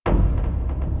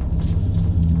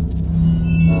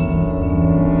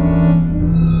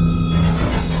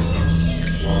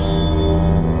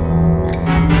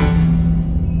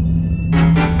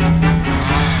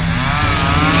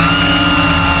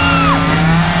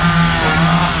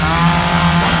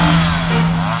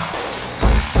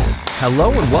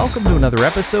Hello and welcome to another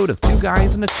episode of Two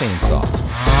Guys and a Chainsaw.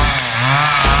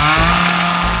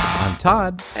 I'm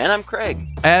Todd. And I'm Craig.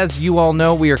 As you all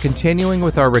know, we are continuing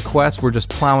with our request. We're just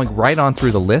plowing right on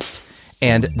through the list.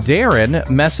 And Darren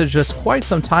messaged us quite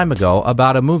some time ago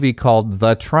about a movie called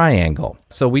The Triangle.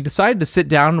 So we decided to sit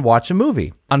down and watch a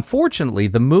movie. Unfortunately,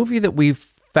 the movie that we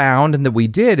found and that we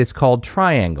did is called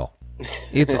Triangle.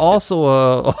 It's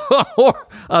also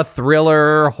a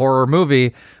thriller horror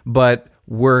movie, but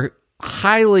we're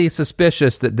highly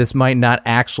suspicious that this might not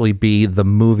actually be the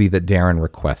movie that Darren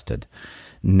requested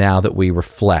now that we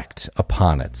reflect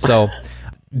upon it. So,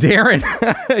 Darren,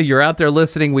 you're out there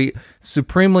listening. We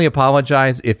supremely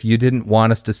apologize if you didn't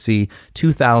want us to see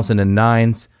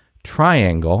 2009's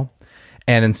Triangle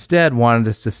and instead wanted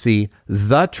us to see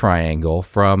The Triangle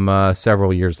from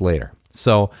several years later.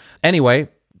 So, anyway,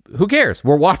 who cares?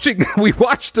 We watched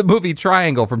the movie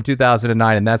Triangle from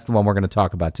 2009, and that's the one we're going to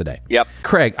talk about today. Yep.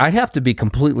 Craig, I have to be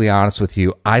completely honest with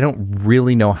you. I don't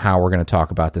really know how we're going to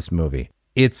talk about this movie.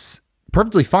 It's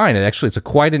perfectly fine. It's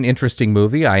quite an interesting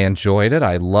movie. I enjoyed it.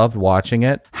 I loved watching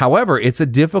it. However, it's a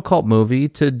difficult movie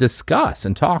to discuss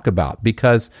and talk about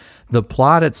because the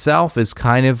plot itself is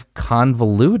kind of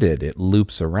convoluted. It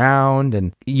loops around.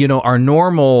 And, our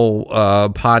normal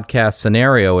podcast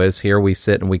scenario is here we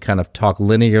sit and we kind of talk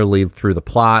linearly through the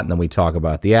plot, and then we talk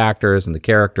about the actors and the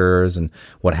characters and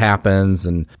what happens.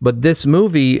 But this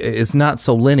movie is not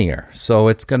so linear, so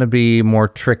it's going to be more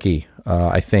tricky,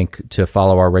 I think, to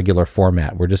follow our regular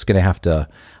format. We're just going to have to,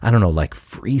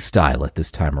 freestyle it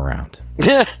this time around.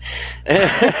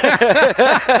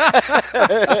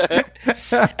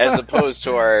 As opposed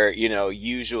to our,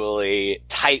 usually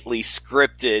tightly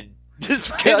scripted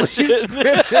discussion.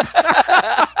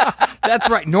 That's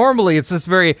right. Normally, it's this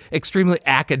very extremely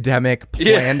academic,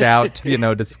 planned out,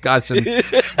 discussion.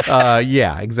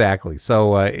 Yeah, exactly.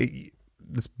 So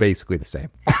it's basically the same.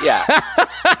 Yeah.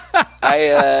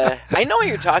 I know what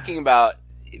you're talking about.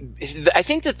 I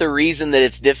think that the reason that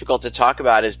it's difficult to talk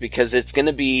about is because it's going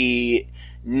to be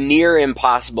near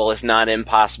impossible, if not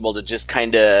impossible, to just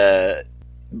kind of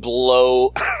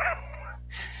blow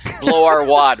our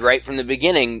wad right from the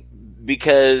beginning.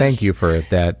 Because thank you for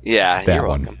that. Yeah, that you're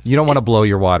one. welcome. You don't want to blow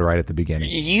your wad right at the beginning.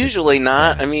 Usually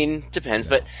not. I mean, depends,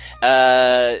 but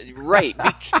right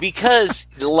because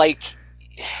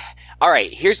all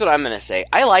right, here's what I'm going to say.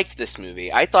 I liked this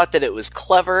movie. I thought that it was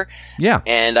clever. Yeah.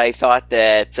 And I thought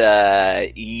that,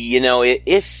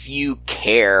 if you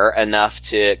care enough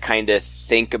to kind of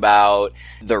think about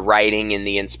the writing and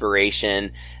the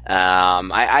inspiration,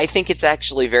 I think it's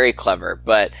actually very clever.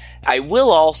 But I will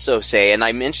also say, and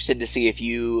I'm interested to see if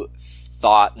you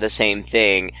thought the same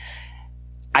thing,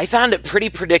 I found it pretty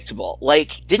predictable.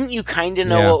 Like, didn't you kind of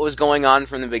know what was going on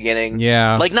from the beginning?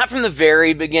 Yeah. Like, not from the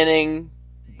very beginning,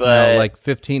 but... like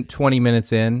 15, 20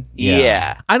 minutes in?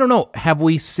 Yeah. I don't know. Have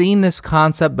we seen this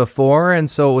concept before and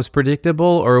so it was predictable?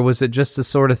 Or was it just a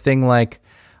sort of thing like,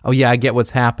 oh yeah, I get what's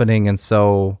happening and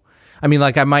so... I mean,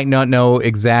 I might not know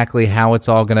exactly how it's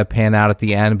all going to pan out at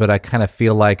the end, but I kind of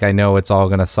feel like I know it's all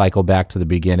going to cycle back to the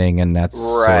beginning, and that's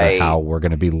sort of how we're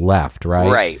going to be left,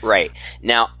 right? Right.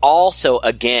 Now, also,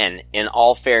 again, in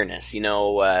all fairness,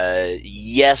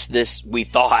 yes, this we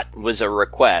thought was a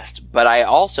request, but I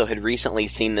also had recently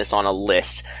seen this on a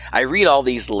list. I read all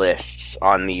these lists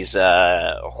on these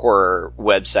horror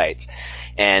websites,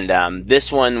 and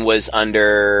this one was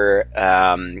under...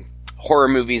 horror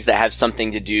movies that have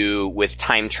something to do with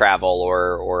time travel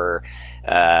or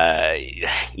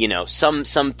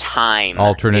some time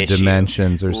alternate issue.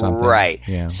 Dimensions or something. Right.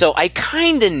 Yeah. So I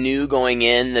kind of knew going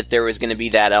in that there was going to be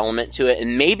that element to it,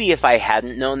 and maybe if I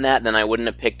hadn't known that, then I wouldn't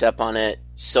have picked up on it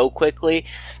so quickly.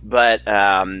 But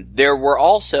there were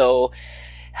also...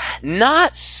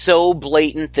 not so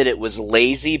blatant that it was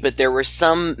lazy, but there were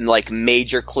some,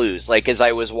 major clues. As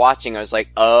I was watching, I was like,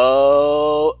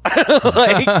 oh,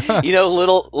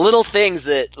 little things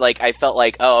that, I felt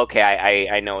like, oh, okay,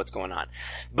 I know what's going on.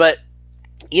 But,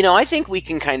 I think we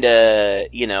can kind of,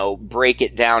 break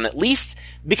it down at least,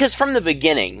 because from the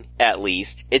beginning, at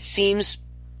least, it seems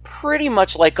pretty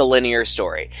much like a linear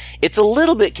story. It's a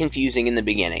little bit confusing in the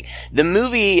beginning. The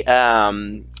movie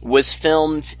was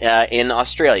filmed in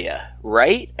Australia,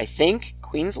 right? I think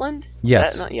Queensland?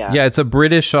 Yes. Yeah, it's a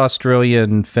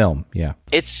British-Australian film, yeah.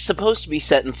 It's supposed to be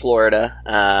set in Florida,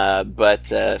 but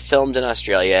filmed in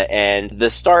Australia, and the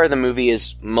star of the movie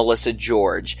is Melissa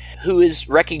George, who is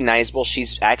recognizable.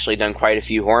 She's actually done quite a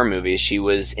few horror movies. She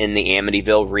was in the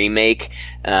Amityville remake.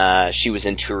 She was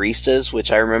in Turistas,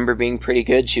 which I remember being pretty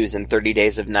good. She was in 30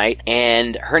 Days of Night,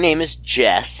 and her name is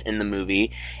Jess in the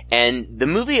movie, and the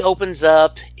movie opens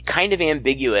up kind of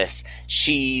ambiguous.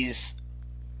 She's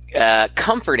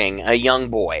comforting a young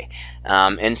boy,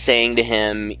 and saying to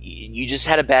him, you just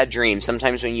had a bad dream.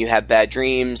 Sometimes when you have bad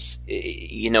dreams,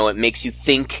 it makes you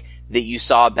think that you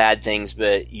saw bad things,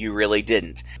 but you really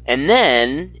didn't. And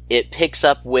then it picks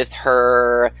up with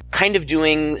her kind of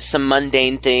doing some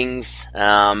mundane things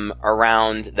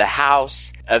around the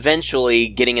house, eventually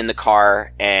getting in the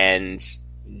car and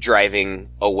driving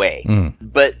away.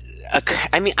 But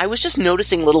I was just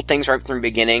noticing little things right from the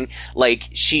beginning. Like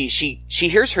she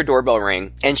hears her doorbell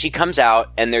ring and she comes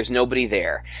out and there's nobody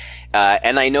there.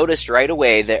 And I noticed right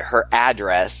away that her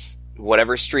address,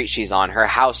 whatever street she's on, her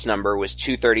house number was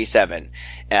 237.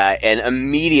 And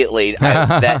immediately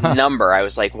that number, I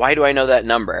was like, why do I know that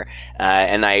number?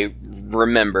 And I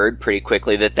remembered pretty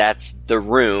quickly that that's the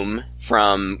room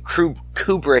from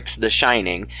Kubrick's The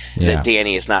Shining that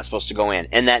Danny is not supposed to go in.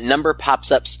 And that number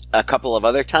pops up a couple of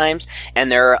other times,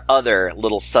 and there are other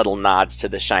little subtle nods to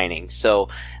The Shining. So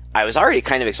I was already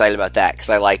kind of excited about that because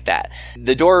I like that.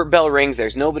 The doorbell rings.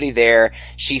 There's nobody there.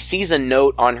 She sees a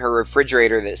note on her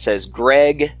refrigerator that says,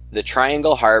 Greg, the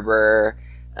Triangle Harbor,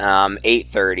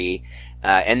 8:30.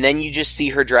 And then you just see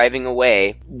her driving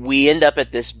away. We end up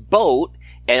at this boat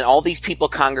and all these people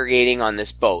congregating on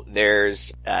this boat.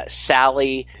 There's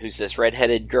Sally, who's this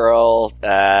redheaded girl,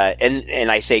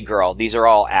 and I say girl, these are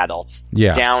all adults.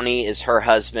 Yeah. Downey is her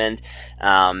husband.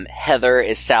 Heather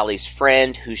is Sally's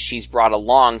friend, who she's brought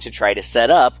along to try to set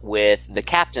up with the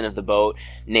captain of the boat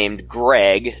named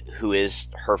Greg, who is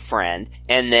her friend.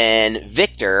 And then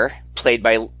Victor, played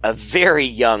by a very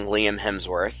young Liam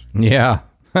Hemsworth. Yeah.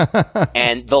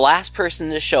 And the last person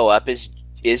to show up is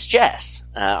Jess,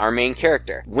 our main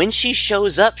character. When she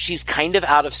shows up, she's kind of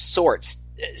out of sorts.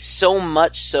 So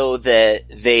much so that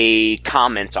they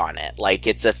comment on it. Like,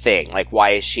 it's a thing. Like,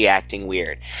 why is she acting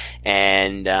weird?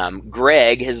 And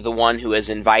Greg is the one who has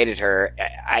invited her.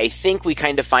 I think we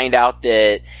kind of find out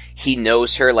that he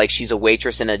knows her. Like, she's a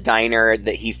waitress in a diner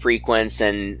that he frequents,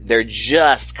 and they're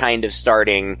just kind of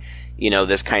starting,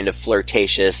 this kind of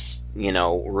flirtatious,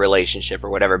 relationship or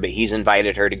whatever, but he's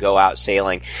invited her to go out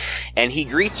sailing, and he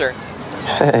greets her.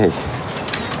 Hey,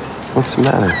 what's the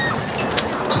matter?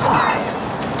 I'm sorry.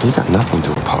 You got nothing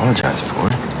to apologize for.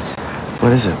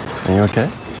 What is it? Are you okay?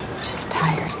 Just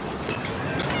tired.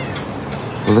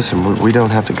 Well, listen, we don't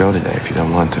have to go today if you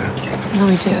don't want to. No,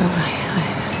 we do.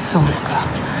 I want to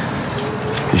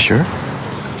go. You sure?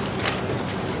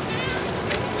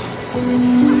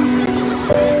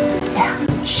 Yeah.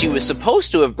 She was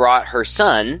supposed to have brought her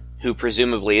son, who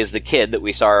presumably is the kid that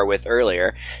we saw her with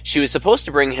earlier. She was supposed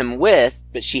to bring him with,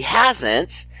 but she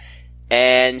hasn't.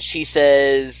 And she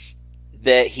says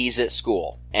that he's at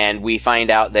school. And we find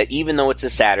out that even though it's a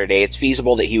Saturday, it's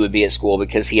feasible that he would be at school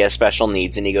because he has special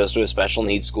needs and he goes to a special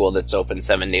needs school that's open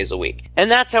 7 days a week. And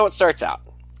that's how it starts out.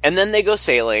 And then they go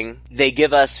sailing. They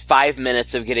give us 5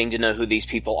 minutes of getting to know who these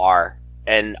people are.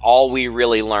 And all we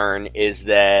really learn is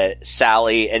that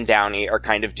Sally and Downey are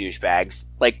kind of douchebags.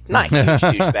 Like, not huge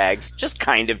douchebags, just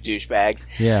kind of douchebags.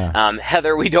 Yeah.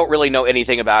 Heather, we don't really know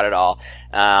anything about at all.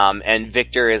 And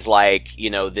Victor is like,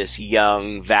 this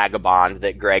young vagabond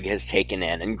that Greg has taken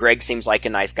in. And Greg seems like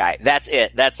a nice guy. That's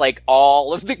it. That's like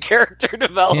all of the character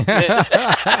development.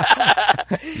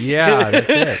 Yeah, that's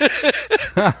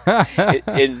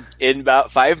it. in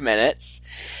about 5 minutes.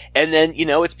 And then,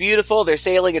 it's beautiful. They're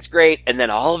sailing. It's great. And then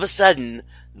all of a sudden,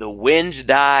 the wind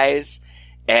dies.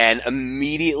 And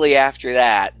immediately after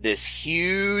that, this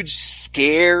huge,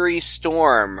 scary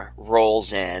storm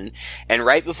rolls in. And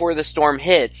right before the storm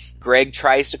hits, Greg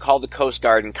tries to call the Coast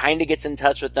Guard and kind of gets in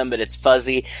touch with them, but it's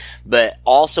fuzzy. But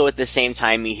also at the same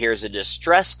time, he hears a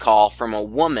distress call from a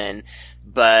woman,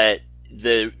 but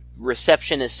the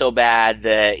reception is so bad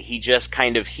that he just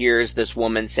kind of hears this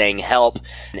woman saying help,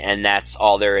 and that's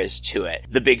all there is to it.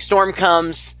 The big storm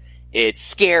comes, it's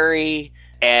scary,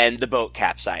 and the boat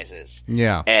capsizes.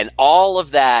 Yeah. And all of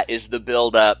that is the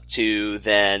build up to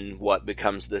then what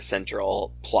becomes the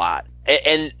central plot.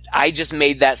 And I just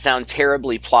made that sound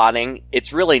terribly plotting.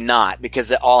 It's really not,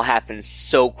 because it all happens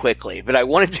so quickly. But I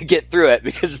wanted to get through it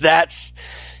because that's,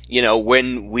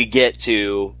 when we get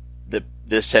to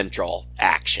the central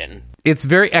action. It's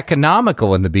very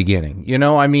economical in the beginning.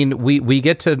 We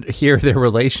get to hear their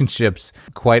relationships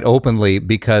quite openly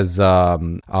because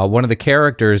one of the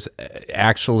characters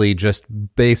actually just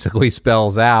basically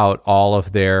spells out all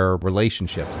of their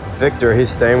relationships. Victor, he's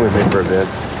staying with me for a bit.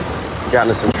 He got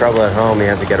into some trouble at home. He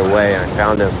had to get away, and I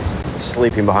found him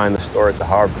sleeping behind the store at the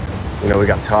harbor. We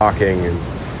got talking, and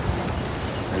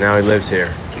now he lives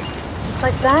here. Just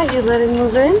like that, you let him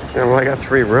move in? I got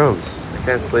 3 rooms. I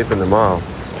can't sleep in them all.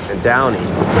 And Downey,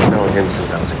 I've known him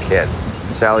since I was a kid.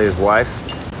 Sally, his wife,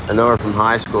 I know her from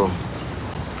high school.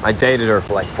 I dated her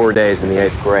for like 4 days in the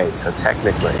 8th grade, so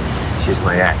technically, she's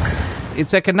my ex.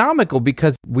 It's economical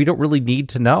because we don't really need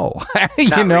to know.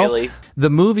 Not really. The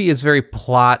movie is very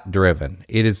plot driven.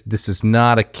 This is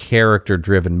not a character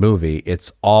driven movie.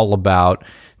 It's all about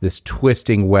this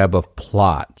twisting web of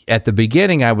plot. At the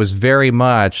beginning, I was very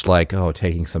much like,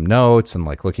 taking some notes and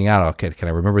like looking out, okay, can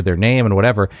I remember their name and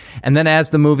whatever? And then as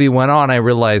the movie went on, I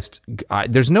realized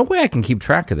there's no way I can keep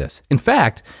track of this. In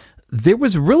fact, there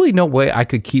was really no way I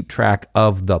could keep track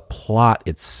of the plot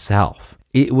itself.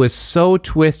 It was so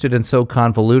twisted and so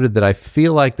convoluted that I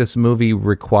feel like this movie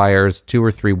requires 2 or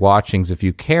 3 watchings if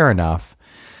you care enough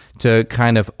to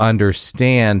kind of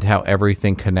understand how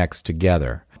everything connects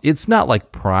together. It's not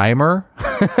like Primer,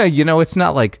 it's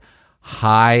not like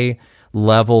high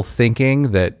level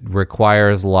thinking that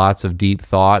requires lots of deep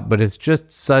thought, but it's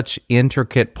just such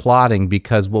intricate plotting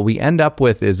because what we end up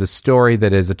with is a story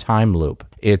that is a time loop.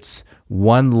 It's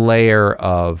one layer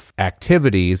of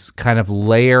activities kind of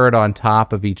layered on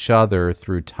top of each other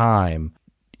through time.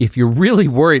 If you're really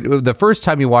worried, the first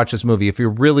time you watch this movie, if you're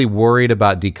really worried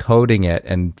about decoding it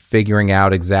and figuring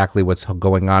out exactly what's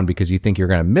going on because you think you're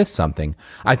going to miss something,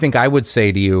 I think I would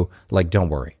say to you, like, don't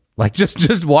worry. Like,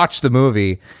 just watch the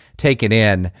movie, take it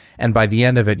in, and by the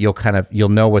end of it, you'll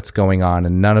know what's going on,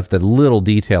 and none of the little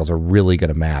details are really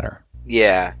going to matter.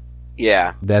 Yeah.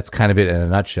 Yeah. That's kind of it in a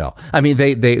nutshell. I mean,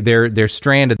 they're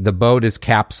stranded. The boat is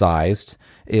capsized.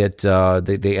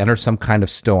 They enter some kind of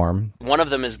storm. One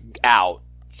of them is out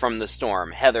from the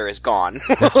storm. Heather is gone.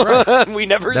 That's right. We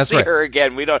never see her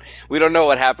again. We don't know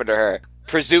what happened to her.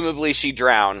 Presumably she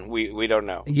drowned. We don't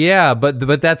know. Yeah,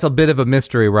 but that's a bit of a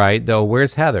mystery, right? Though,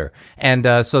 where's Heather?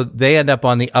 And so they end up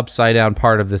on the upside down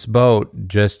part of this boat,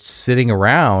 just sitting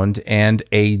around, and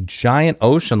a giant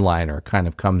ocean liner kind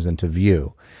of comes into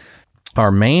view.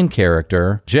 Our main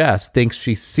character, Jess, thinks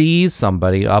she sees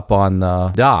somebody up on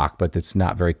the dock, but it's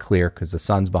not very clear because the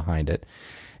sun's behind it.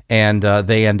 And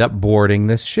they end up boarding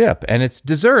this ship, and it's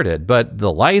deserted, but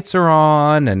the lights are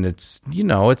on, and it's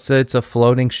a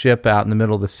floating ship out in the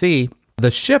middle of the sea. The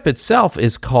ship itself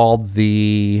is called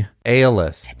the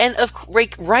Aeolus. And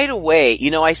right away,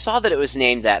 I saw that it was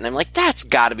named that, and I'm like, that's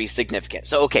got to be significant.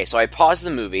 So I paused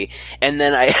the movie, and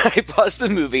then I paused the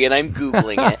movie, and I'm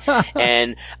Googling it,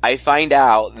 and I find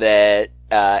out that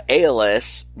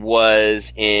Aeolus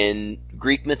was in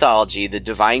Greek mythology the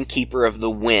divine keeper of the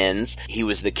winds. He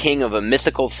was the king of a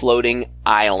mythical floating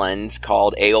island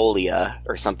called Aeolia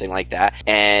or something like that.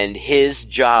 And his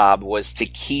job was to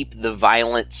keep the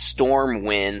violent storm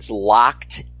winds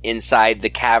locked inside the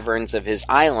caverns of his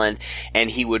island, and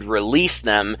he would release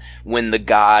them when the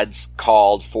gods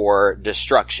called for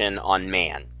destruction on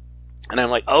man. And I'm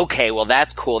like, okay, well,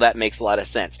 that's cool. That makes a lot of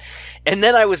sense. And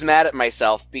then I was mad at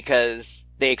myself because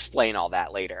they explain all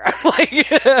that later. I'm like,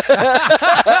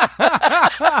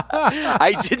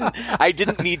 I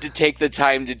didn't need to take the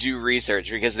time to do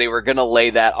research because they were going to lay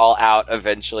that all out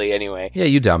eventually anyway. Yeah,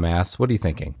 you dumbass. What are you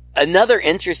thinking? Another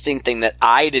interesting thing that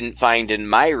I didn't find in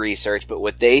my research, but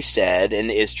what they said, and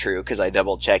is true because I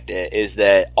double-checked it, is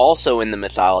that also in the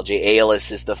mythology,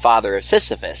 Aeolus is the father of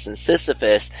Sisyphus, and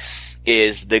Sisyphus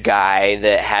is the guy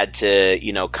that had to,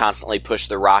 constantly push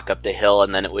the rock up the hill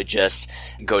and then it would just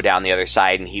go down the other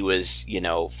side, and he was,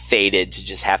 fated to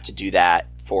just have to do that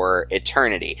for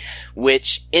eternity,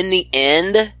 which in the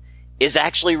end is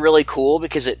actually really cool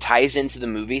because it ties into the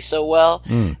movie so well.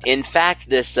 In fact,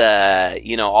 this,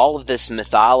 all of this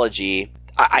mythology,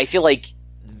 I feel like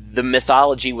the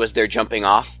mythology was their jumping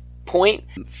off point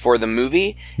for the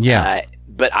movie. Yeah.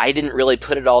 But I didn't really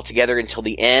put it all together until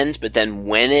the end. But then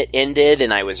when it ended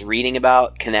and I was reading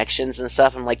about connections and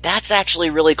stuff, I'm like, that's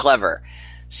actually really clever.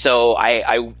 So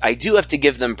I do have to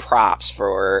give them props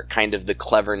for kind of the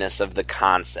cleverness of the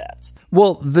concept.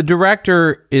 Well, the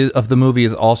director of the movie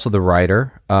is also the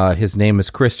writer. His name is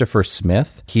Christopher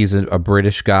Smith. He's a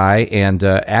British guy, and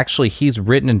actually he's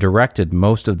written and directed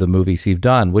most of the movies he's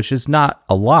done, which is not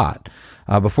a lot.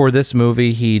 Before this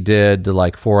movie, he did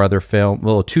like 4 other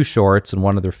films, 2 shorts and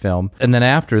 1 other film. And then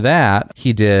after that,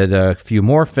 he did a few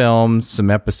more films, some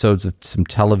episodes of some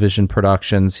television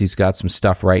productions. He's got some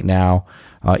stuff right now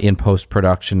in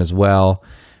post-production as well.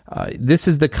 This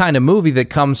is the kind of movie that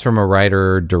comes from a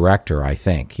writer-director, I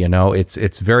think.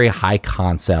 It's very high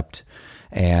concept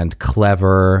and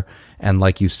clever. And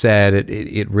like you said,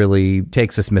 it really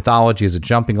takes this mythology as a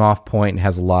jumping off point and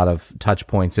has a lot of touch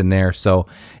points in there. So,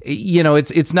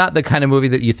 it's not the kind of movie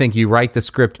that you think you write the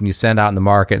script and you send out in the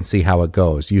market and see how it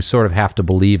goes. You sort of have to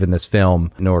believe in this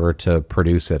film in order to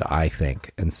produce it, I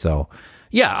think. And so,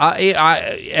 Yeah,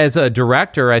 I, as a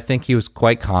director, I think he was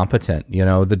quite competent. You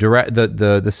know, the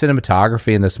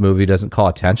cinematography in this movie doesn't call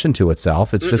attention to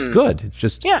itself. It's just good.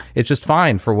 It's just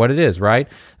fine for what it is, right?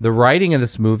 The writing in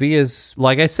this movie is,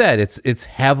 like I said, it's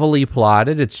heavily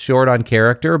plotted. It's short on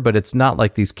character, but it's not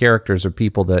like these characters are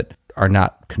people that are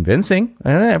not convincing.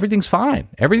 Everything's fine.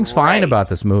 Everything's fine about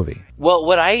this movie. Well,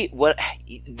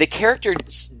 the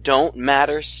characters don't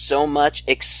matter so much,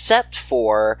 except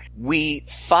for we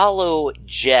follow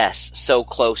Jess so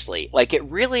closely. Like,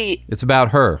 it's about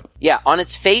her. Yeah, on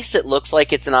its face, it looks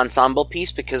like it's an ensemble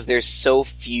piece because there's so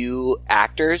few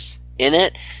actors in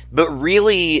it, but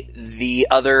really the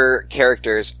other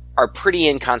characters are pretty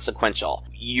inconsequential.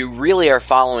 You really are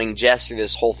following Jess through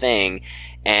this whole thing,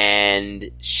 and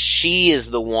she is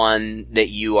the one that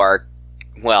you are,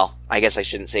 well, I guess I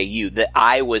shouldn't say you, that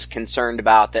I was concerned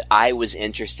about, that I was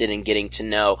interested in getting to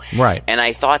know. Right. And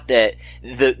I thought that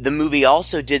the movie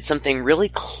also did something really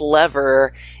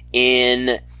clever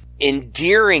in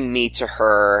endearing me to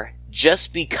her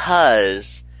just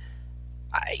because,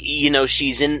 you know,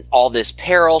 she's in all this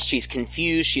peril, she's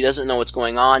confused, she doesn't know what's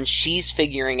going on, she's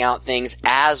figuring out things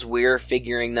as we're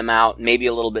figuring them out, maybe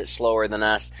a little bit slower than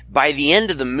us. By the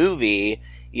end of the movie,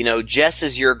 you know, Jess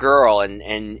is your girl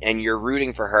and you're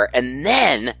rooting for her, and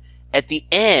then at the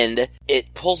end,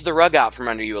 it pulls the rug out from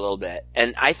under you a little bit,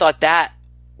 and I thought that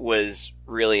was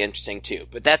really interesting too,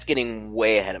 but that's getting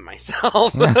way ahead of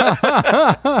myself.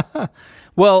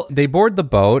 Well, they board the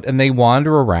boat and they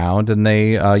wander around, and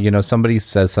they, somebody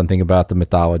says something about the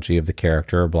mythology of the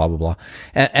character, blah, blah, blah.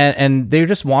 And they're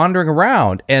just wandering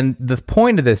around. And the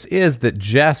point of this is that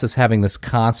Jess is having this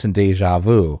constant deja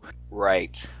vu.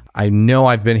 Right. I know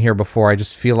I've been here before. I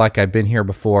just feel like I've been here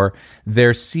before.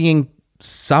 They're seeing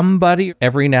somebody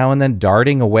every now and then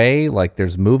darting away, like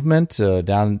there's movement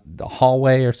down the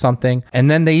hallway or something. And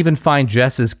then they even find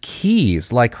Jess's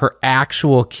keys, like her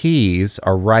actual keys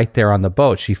are right there on the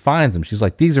boat. She finds them. She's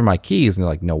like, these are my keys. And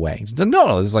they're like, no way. She's like,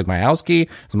 no, this is like my house key.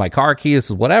 This is my car key. This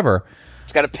is whatever.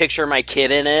 It's got a picture of my kid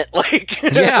in it. Like,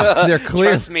 yeah, they're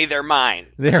clear. Trust me, they're mine.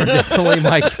 They're definitely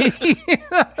my key.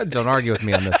 Don't argue with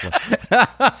me on this one.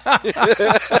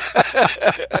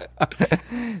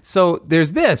 So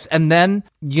there's this, and then,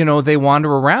 you know, they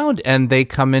wander around and they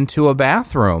come into a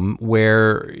bathroom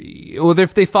where, well,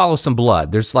 if they follow some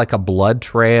blood, there's like a blood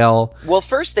trail. Well,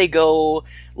 first they go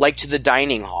like to the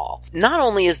dining hall. Not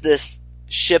only is this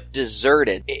ship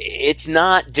deserted, it's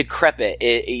not decrepit.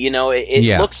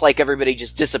 It looks like everybody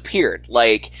just disappeared.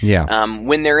 Like,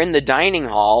 when they're in the dining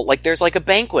hall, like there's like a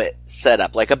banquet set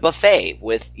up, like a buffet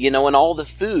with, you know, and all the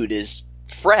food is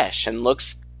fresh and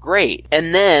looks great.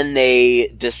 And then they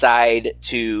decide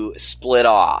to split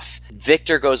off.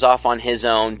 Victor goes off on his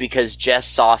own because Jess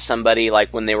saw somebody,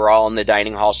 like when they were all in the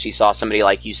dining hall, she saw somebody,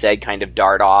 like you said, kind of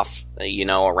dart off, you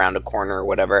know, around a corner or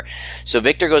whatever. So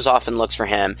Victor goes off and looks for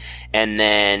him. And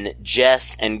then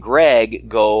Jess and Greg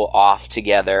go off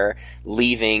together,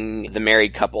 leaving the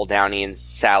married couple, Downey and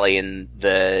Sally, in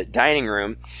the dining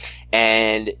room.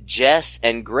 And Jess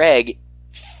and Greg,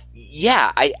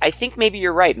 yeah, I think maybe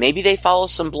you're right. Maybe they follow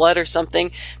some blood or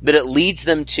something, but it leads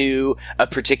them to a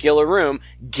particular room.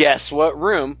 Guess what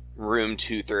room? Room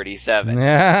 237.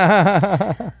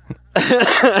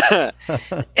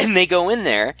 And they go in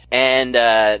there, and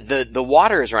the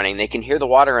water is running. They can hear the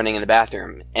water running in the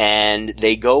bathroom. And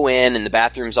they go in, and the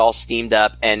bathroom's all steamed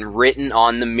up, and written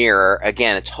on the mirror,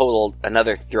 again,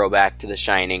 another throwback to The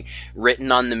Shining,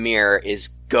 written on the mirror is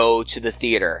 "Go to the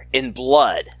theater" in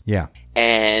blood. Yeah.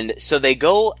 And so they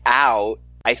go out.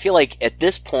 I feel like at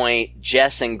this point,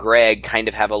 Jess and Greg kind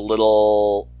of have a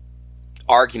little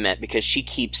argument because she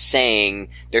keeps saying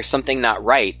there's something not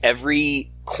right.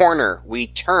 Every corner we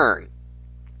turn,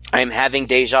 I'm having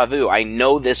deja vu. I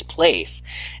know this place.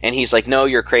 And he's like, no,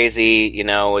 you're crazy. You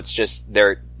know, it's just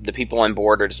the people on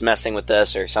board are just messing with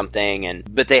us or something.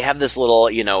 But they have this little,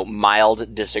 you know,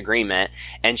 mild disagreement.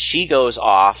 And she goes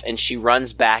off and she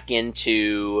runs back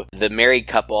into the married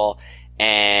couple.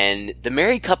 And the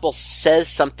married couple says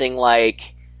something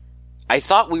like, I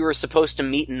thought we were supposed to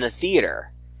meet in the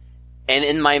theater. And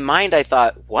in my mind, I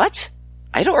thought, what?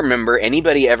 I don't remember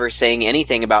anybody ever saying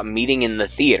anything about meeting in the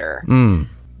theater.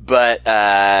 But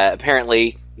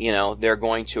apparently, you know, they're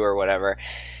going to or whatever.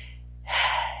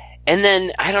 And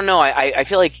then, I don't know, I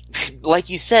feel like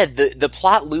you said, the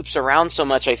plot loops around so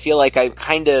much, I feel like I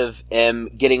kind of am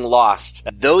getting lost.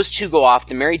 Those two go off,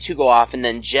 the married two go off, and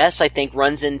then Jess, I think,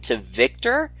 runs into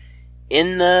Victor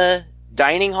in the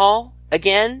dining hall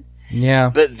again. Yeah.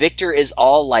 But Victor is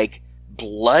all, like,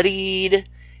 bloodied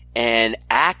and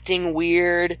acting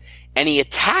weird, and he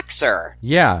attacks her.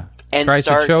 Yeah. and Tries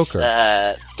to choke starts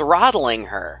her. throttling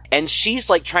her. And she's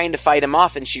like trying to fight him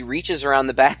off, and she reaches around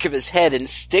the back of his head and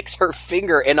sticks her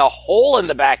finger in a hole in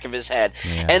the back of his head.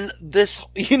 Yeah. And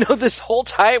this whole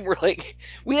time we're like,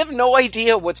 we have no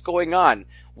idea what's going on.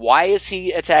 Why is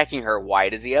he attacking her? Why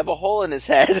does he have a hole in his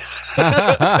head?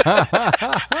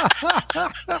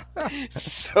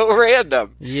 So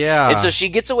random. Yeah. And so she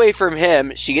gets away from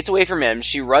him.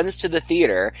 She runs to the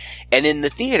theater. And in the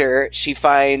theater, she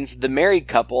finds the married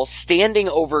couple standing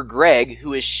over Greg,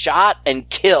 who is shot and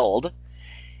killed.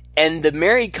 And the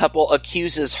married couple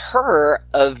accuses her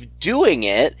of doing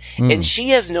it. And she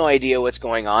has no idea what's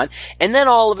going on. And then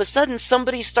all of a sudden,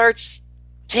 somebody starts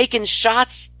taking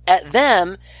shots at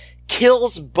them,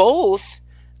 kills both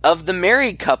of the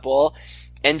married couple,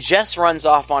 and Jess runs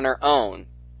off on her own.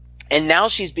 And now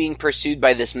she's being pursued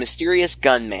by this mysterious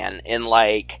gunman in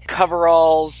like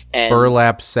coveralls and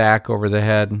burlap sack over the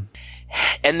head.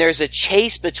 And there's a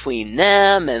chase between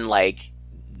them, and like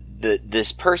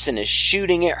this person is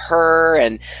shooting at her,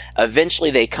 and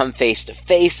eventually they come face to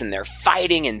face, and they're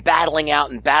fighting and battling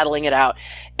it out.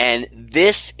 And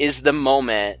this is the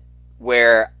moment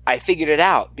where I figured it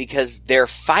out, because they're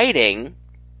fighting,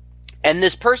 and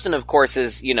this person, of course,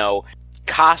 is,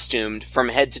 costumed from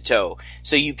head to toe.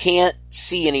 So you can't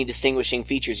see any distinguishing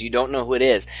features. You don't know who it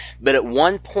is. But at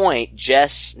one point,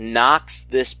 Jess knocks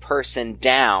this person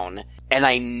down, and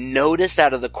I noticed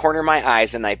out of the corner of my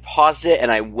eyes, and I paused it, and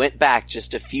I went back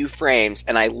just a few frames,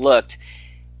 and I looked,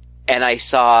 and I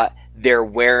saw they're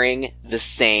wearing the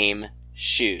same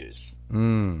shoes.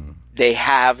 They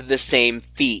have the same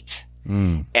feet.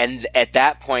 And at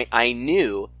that point, I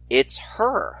knew it's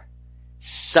her.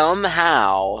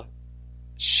 Somehow,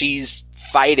 she's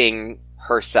fighting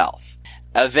herself.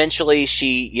 Eventually,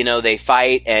 they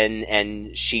fight,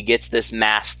 and she gets this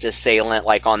masked assailant,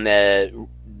 like on the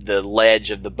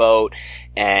ledge of the boat,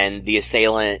 and the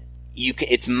assailant,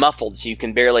 it's muffled, so you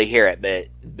can barely hear it,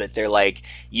 but they're like,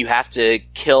 you have to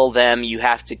kill them, you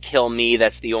have to kill me,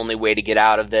 that's the only way to get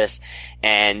out of this.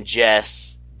 And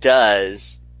Jess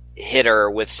does hit her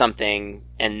with something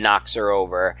and knocks her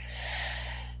over.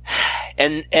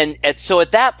 And so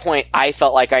at that point, I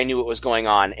felt like I knew what was going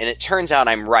on, and it turns out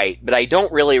I'm right, but I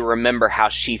don't really remember how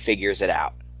she figures it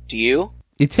out. Do you?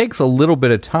 It takes a little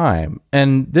bit of time,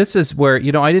 and this is where,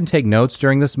 I didn't take notes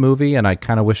during this movie, and I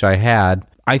kind of wish I had.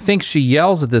 I think she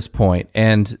yells at this point,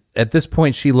 and at this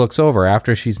point she looks over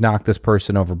after she's knocked this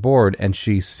person overboard, and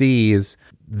she sees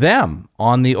them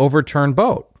on the overturned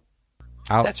boat.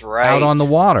 That's right. Out on the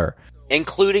water.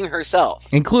 Including herself,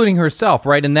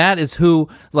 right? And that is who,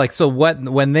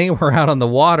 when they were out on the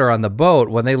water on the boat,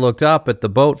 when they looked up at the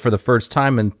boat for the first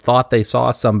time and thought they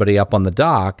saw somebody up on the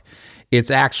dock, it's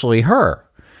actually her.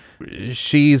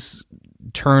 She's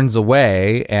turns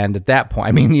away, and at that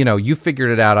point, you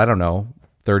figured it out, I don't know,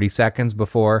 30 seconds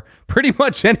before pretty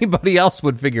much anybody else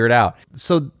would figure it out.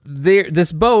 So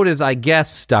this boat is, I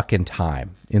guess, stuck in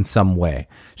time in some way.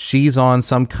 She's on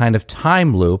some kind of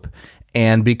time loop,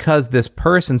 and because this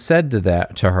person said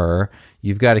to her,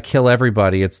 you've got to kill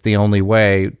everybody, it's the only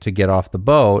way to get off the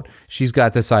boat, she's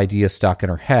got this idea stuck in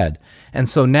her head. And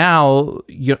so now,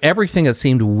 everything that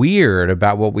seemed weird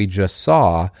about what we just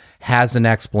saw has an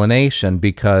explanation,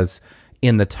 because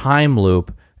in the time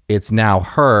loop, it's now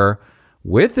her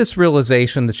with this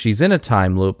realization that she's in a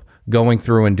time loop, going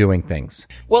through and doing things.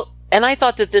 Well, and I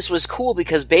thought that this was cool,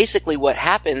 because basically what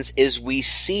happens is we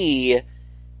see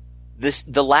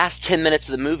the last 10 minutes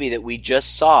of the movie that we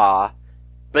just saw,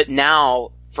 but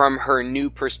now from her new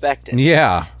perspective.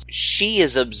 Yeah. She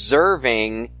is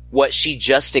observing what she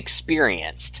just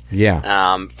experienced.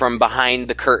 Yeah. From behind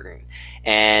the curtain.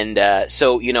 And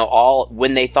so,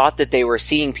 when they thought that they were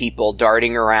seeing people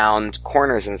darting around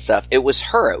corners and stuff, it was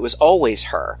her. It was always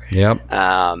her. Yep.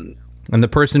 And the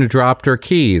person who dropped her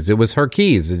keys, it was her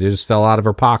keys. It just fell out of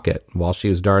her pocket while she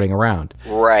was darting around.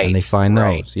 Right. And they find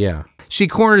those. Yeah. She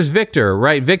corners Victor,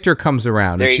 right? Victor comes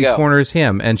around, and she corners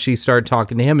him, and she started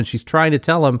talking to him, and she's trying to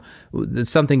tell him that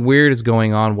something weird is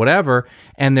going on, whatever.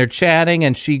 And they're chatting,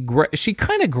 and she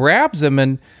kind of grabs him,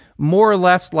 and more or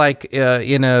less like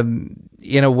in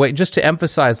a way, just to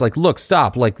emphasize, like, look,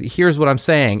 stop, like, here's what I'm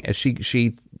saying. And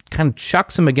she kind of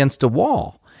chucks him against a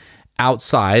wall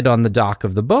outside on the dock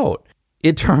of the boat.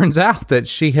 It turns out that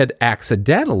she had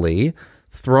accidentally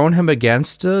thrown him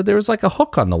against, there was like a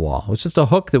hook on the wall. It was just a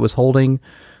hook that was holding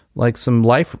like some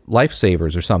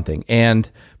lifesavers or something.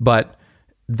 But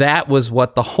that was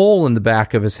what the hole in the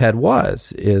back of his head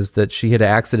was, is that she had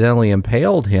accidentally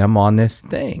impaled him on this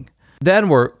thing. Then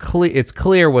it's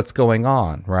clear what's going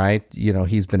on, right? You know,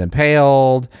 he's been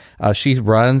impaled. She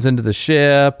runs into the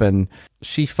ship, and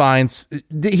she finds...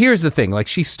 Here's the thing. Like,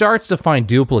 she starts to find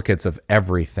duplicates of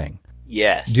everything.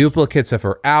 Yes. Duplicates of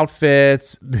her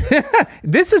outfits.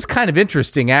 This is kind of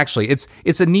interesting, actually.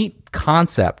 It's a neat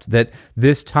concept that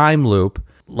this time loop...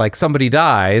 Like, somebody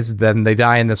dies, then they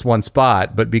die in this one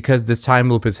spot. But because this time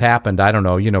loop has happened, I don't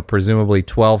know, you know, presumably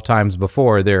 12 times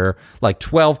before, there are like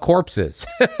 12 corpses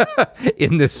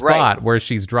in this spot where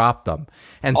she's dropped them.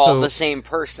 And all the same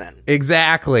person.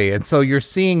 Exactly. And so you're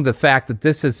seeing the fact that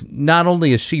this is, not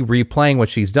only is she replaying what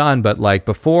she's done, but like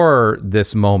before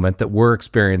this moment that we're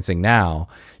experiencing now,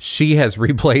 she has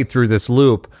replayed through this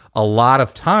loop a lot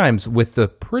of times with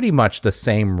pretty much the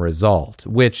same result,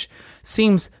 which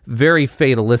seems very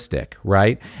fatalistic,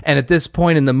 right? And at this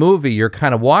point in the movie, you're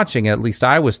kind of watching, at least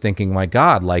I was thinking, my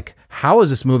God, like, how is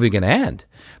this movie going to end?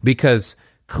 Because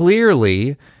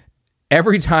clearly,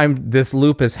 every time this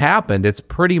loop has happened, it's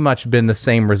pretty much been the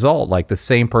same result. Like, the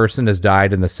same person has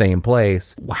died in the same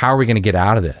place. How are we going to get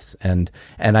out of this? And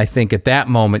I think at that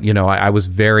moment, you know, I was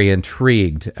very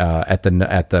intrigued at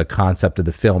the concept of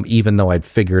the film, even though I'd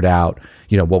figured out,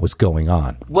 you know, what was going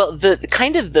on. Well,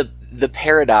 the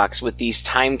paradox with these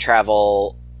time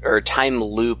travel or time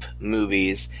loop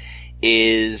movies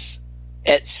is,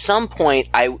 at some point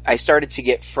I started to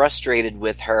get frustrated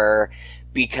with her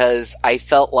because I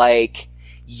felt like,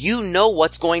 you know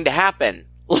what's going to happen.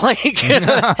 Like,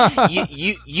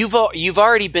 you've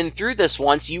already been through this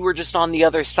once. You were just on the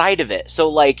other side of it. So,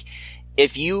 like,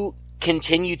 if you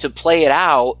continue to play it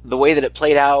out the way that it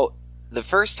played out the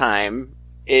first time,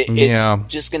 it's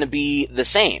just going to be the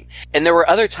same. And there were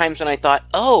other times when I thought,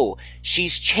 oh,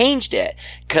 she's changed it.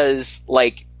 'Cause,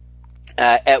 like,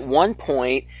 at one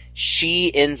point,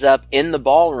 she ends up in the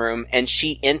ballroom and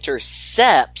she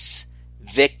intercepts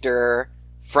Victor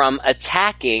from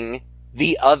attacking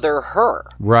the other her.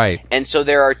 Right. And so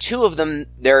there are two of them,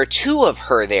 there are two of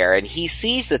her there, and he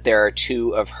sees that there are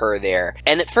two of her there.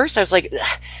 And at first I was like,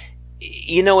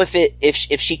 you know,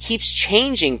 if she keeps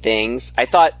changing things, I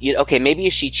thought, okay, maybe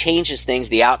if she changes things,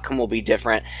 the outcome will be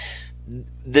different.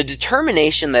 The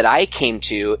determination that I came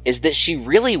to is that she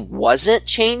really wasn't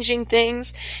changing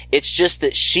things. It's just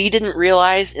that she didn't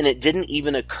realize, and it didn't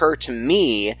even occur to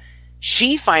me.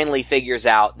 She finally figures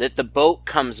out that the boat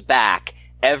comes back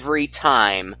every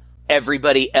time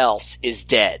everybody else is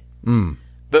dead.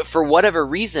 But for whatever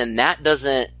reason, that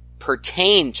doesn't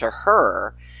pertain to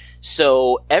her.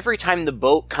 So every time the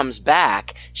boat comes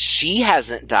back, she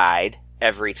hasn't died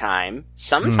every time.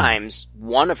 Sometimes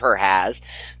one of her has,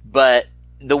 but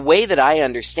the way that I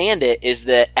understand it is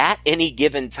that at any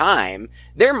given time,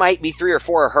 there might be 3 or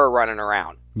 4 of her running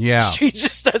around. Yeah. She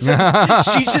just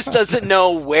doesn't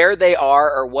know where they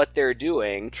are or what they're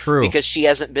doing. True. Because she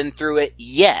hasn't been through it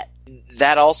yet.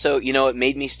 That also, it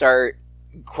made me start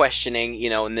questioning,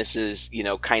 and this is,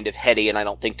 kind of heady, and I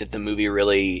don't think that the movie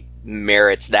really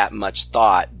merits that much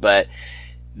thought, but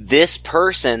this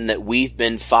person that we've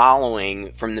been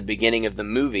following from the beginning of the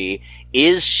movie,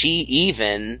 is she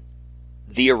even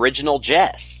the original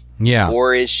Jess? Yeah.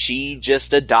 Or is she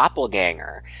just a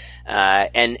doppelganger?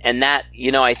 And that,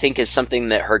 I think is something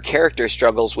that her character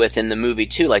struggles with in the movie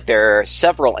too. Like, there are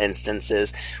several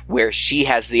instances where she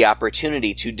has the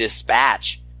opportunity to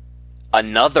dispatch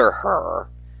another her,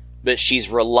 but she's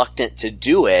reluctant to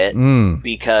do it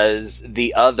because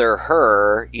the other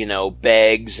her,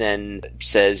 begs and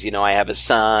says, I have a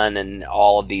son and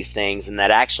all of these things. And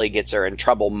that actually gets her in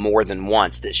trouble more than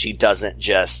once, that she doesn't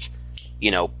just,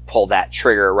 pull that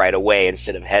trigger right away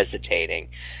instead of hesitating.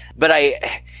 But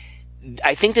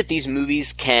I think that these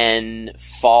movies can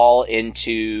fall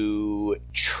into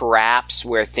traps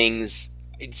where things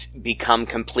become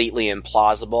completely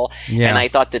implausible. Yeah. And I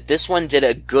thought that this one did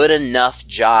a good enough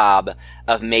job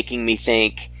of making me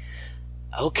think,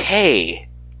 okay,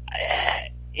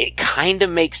 it kind of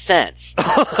makes sense.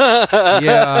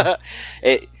 Yeah.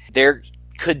 There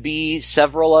could be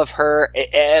several of her.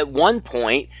 At one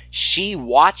point, she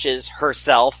watches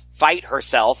herself fight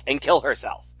herself and kill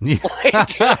herself.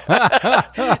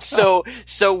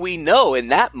 So we know in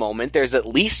that moment there's at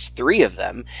least 3 of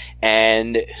them,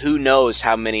 and who knows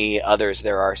how many others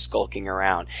there are skulking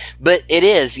around. But it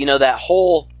is, that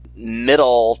whole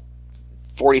middle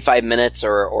 45 minutes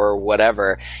or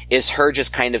whatever is her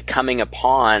just kind of coming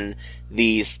upon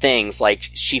these things. Like,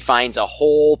 she finds a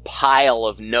whole pile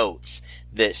of notes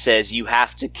that says you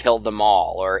have to kill them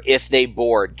all, or if they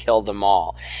board, kill them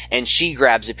all. And she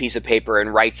grabs a piece of paper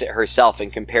and writes it herself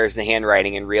and compares the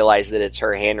handwriting and realizes that it's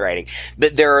her handwriting.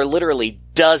 But there are literally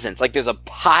dozens, like there's a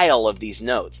pile of these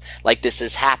notes, like this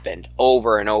has happened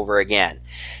over and over again.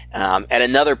 At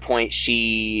another point,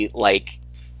 she like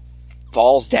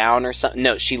falls down or something.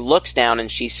 No, she looks down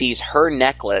and she sees her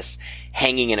necklace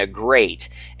hanging in a grate.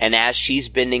 And as she's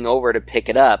bending over to pick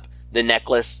it up, the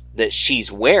necklace that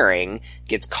she's wearing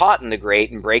gets caught in the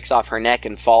grate and breaks off her neck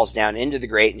and falls down into the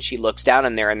grate, and she looks down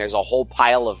in there and there's a whole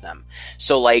pile of them.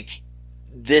 So like,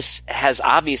 this has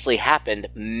obviously happened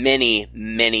many,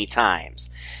 many times.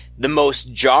 The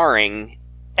most jarring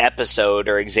episode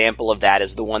or example of that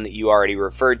is the one that you already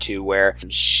referred to, where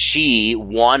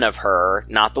one of her,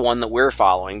 not the one that we're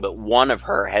following, but one of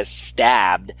her has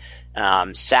stabbed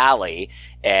Sally,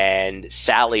 and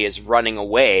Sally is running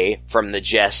away from the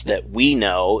Jess that we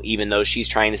know, even though she's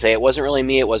trying to say, it wasn't really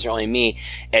me,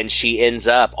 and she ends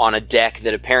up on a deck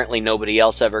that apparently nobody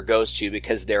else ever goes to,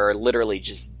 because there are literally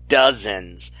just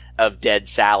dozens of dead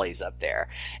Sallys up there.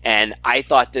 And I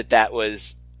thought that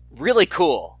was really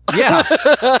cool. Yeah,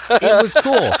 it was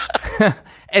cool.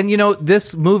 And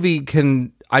this movie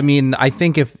I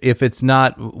think if it's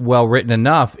not well written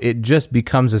enough, it just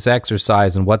becomes this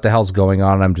exercise in what the hell's going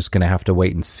on. I'm just going to have to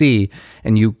wait and see.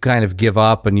 And you kind of give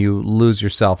up and you lose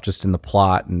yourself just in the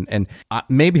plot. And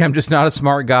maybe I'm just not a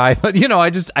smart guy, but I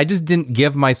just didn't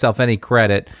give myself any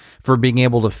credit for being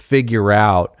able to figure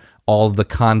out all the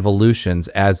convolutions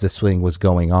as this thing was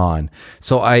going on.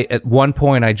 So at one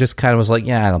point I just kind of was like,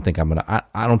 yeah, I don't think I'm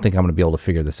gonna be able to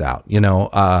figure this out,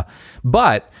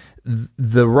 but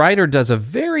the writer does a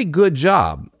very good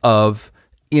job of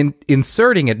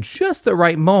inserting at just the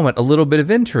right moment a little bit of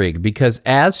intrigue, because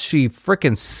as she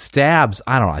frickin' stabs,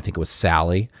 I think it was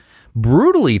Sally,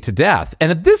 brutally to death.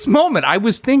 And at this moment, I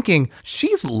was thinking,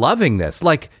 she's loving this.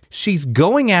 Like, she's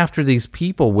going after these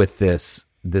people with this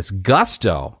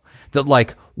gusto that,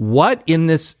 like, what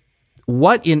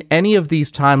in any of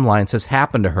these timelines has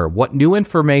happened to her? What new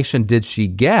information did she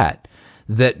get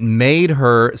that made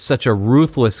her such a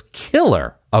ruthless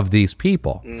killer of these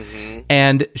people? Mm-hmm.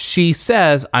 And she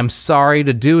says, I'm sorry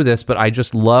to do this, but I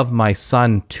just love my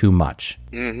son too much.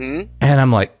 Mm-hmm. And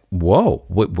I'm like, whoa,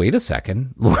 wait a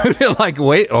second. Like,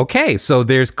 wait, okay. So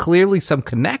there's clearly some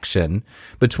connection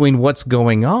between what's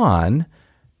going on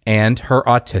and her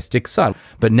autistic son.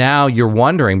 But now you're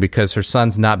wondering, because her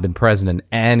son's not been present in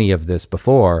any of this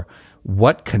before,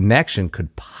 what connection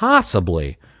could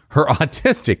possibly her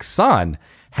autistic son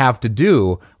have to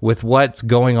do with what's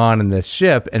going on in this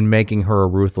ship and making her a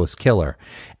ruthless killer?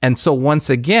 And so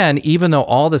once again, even though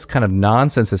all this kind of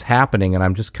nonsense is happening and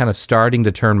I'm just kind of starting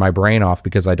to turn my brain off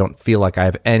because I don't feel like I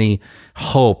have any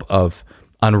hope of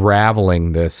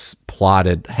unraveling this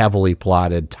heavily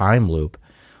plotted time loop,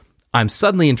 I'm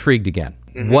suddenly intrigued again.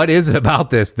 Mm-hmm. What is it about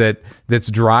this that's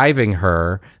driving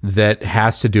her that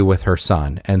has to do with her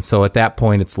son? And so at that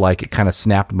point, it's like it kind of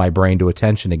snapped my brain to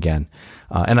attention again.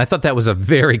 And I thought that was a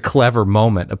very clever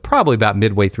moment, probably about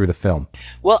midway through the film.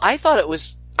 Well, I thought it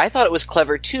was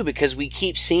clever too, because we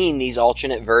keep seeing these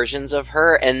alternate versions of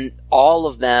her, and all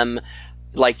of them,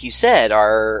 like you said,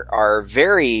 are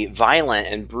very violent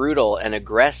and brutal and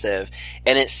aggressive,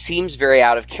 and it seems very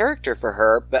out of character for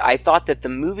her. But I thought that the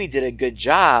movie did a good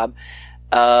job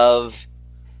of,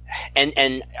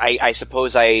 and I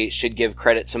suppose I should give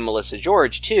credit to Melissa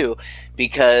George too,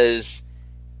 because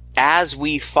as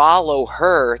we follow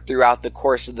her throughout the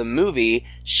course of the movie,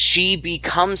 she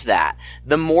becomes that.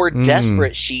 The more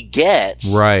desperate she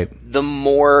gets, right, the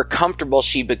more comfortable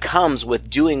she becomes with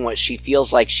doing what she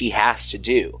feels like she has to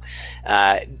do.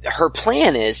 Her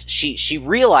plan is, she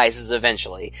realizes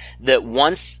eventually that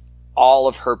once all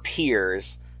of her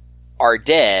peers are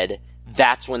dead,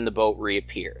 that's when the boat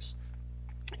reappears.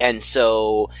 And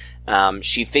so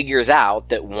she figures out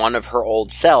that one of her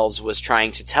old selves was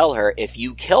trying to tell her, if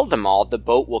you kill them all, the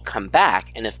boat will come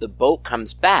back. And if the boat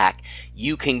comes back,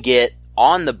 you can get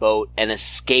on the boat and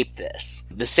escape this.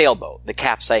 The sailboat, the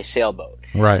capsized sailboat.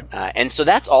 Right. And so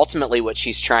that's ultimately what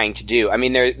she's trying to do. I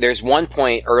mean, there's one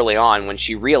point early on when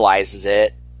she realizes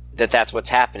that's what's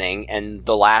happening, and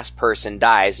the last person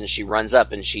dies, and she runs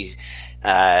up and she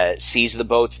sees the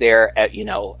boats there.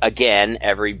 Again,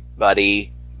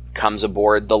 everybody comes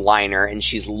aboard the liner, and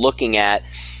she's looking at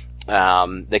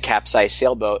the capsized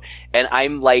sailboat, and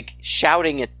I'm like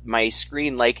shouting at my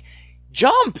screen, like,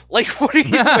 jump! Like, what are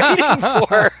you waiting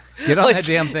for? Get on that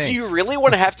damn thing. Do you really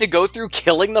want to have to go through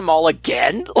killing them all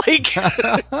again? Like,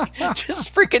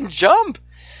 just freaking jump.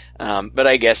 But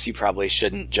I guess you probably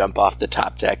shouldn't jump off the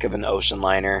top deck of an ocean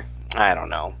liner. I don't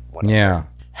know. Whatever. Yeah.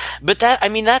 But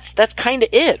that's kind of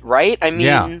it, right? I mean,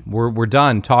 yeah, we're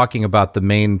done talking about the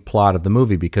main plot of the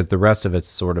movie because the rest of it's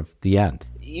sort of the end.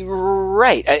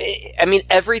 Right. I mean,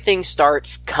 everything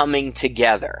starts coming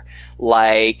together.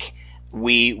 Like,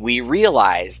 we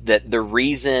realized that the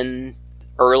reason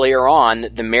earlier on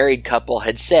the married couple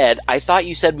had said, I thought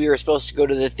you said we were supposed to go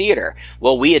to the theater.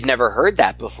 Well, we had never heard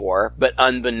that before, but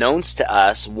unbeknownst to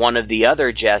us, one of the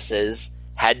other Jesses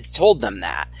had told them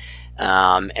that.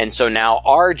 And so now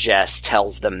our Jess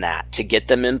tells them that to get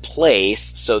them in place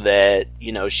so that,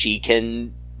 she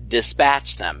can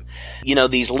dispatch them.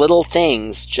 These little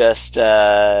things just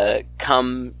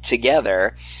come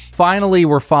together. Finally,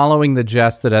 we're following the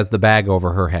Jess that has the bag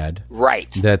over her head.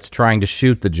 Right. That's trying to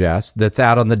shoot the Jess that's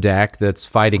out on the deck that's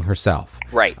fighting herself.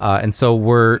 Right. And so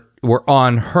we're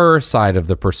on her side of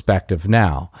the perspective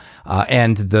now.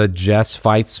 And the Jess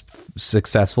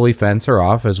successfully fends her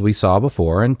off, as we saw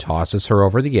before, and tosses her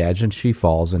over the edge, and she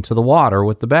falls into the water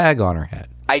with the bag on her head.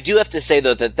 I do have to say,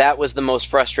 though, that was the most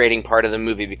frustrating part of the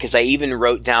movie, because I even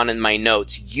wrote down in my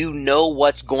notes,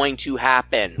 what's going to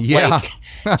happen. Yeah.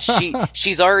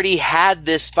 She's already had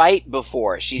this fight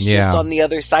before. She's just on the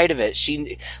other side of it.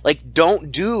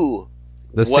 Don't do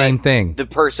the same thing. The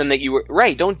person that you were...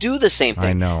 Right, don't do the same thing.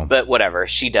 I know. But whatever,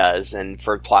 she does, and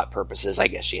for plot purposes, I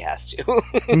guess she has to.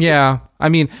 Yeah. I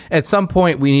mean, at some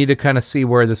point, we need to kind of see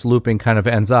where this looping kind of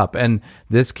ends up. And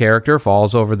this character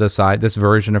falls over the side, this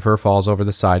version of her falls over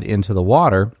the side into the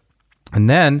water. And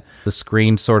then the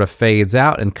screen sort of fades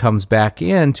out and comes back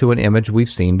into an image we've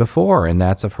seen before, and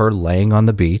that's of her laying on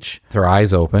the beach, with her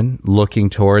eyes open, looking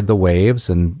toward the waves,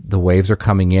 and the waves are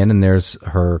coming in, and there's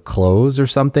her clothes or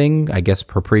something, I guess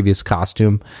her previous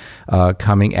costume,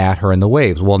 coming at her in the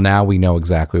waves. Well, now we know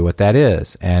exactly what that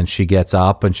is, and she gets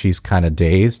up, and she's kind of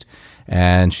dazed,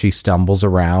 and she stumbles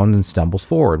around and stumbles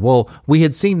forward. Well, we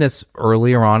had seen this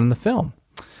earlier on in the film,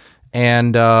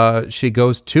 and she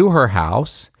goes to her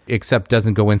house, except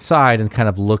doesn't go inside, and kind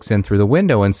of looks in through the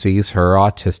window and sees her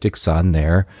autistic son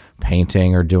there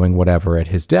painting or doing whatever at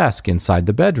his desk inside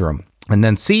the bedroom, and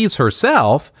then sees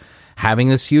herself having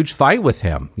this huge fight with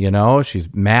him. She's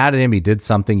mad at him. He did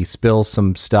something. He spills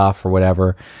some stuff or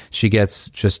whatever. She gets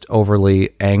just overly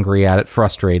angry at it,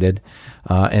 frustrated,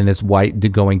 and is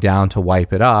going down to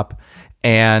wipe it up.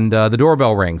 And the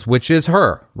doorbell rings, which is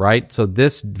her, right? So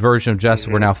this version of Jess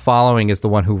we're now following is the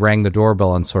one who rang the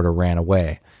doorbell and sort of ran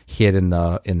away, hid in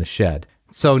the shed.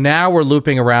 So now we're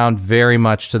looping around very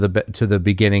much to the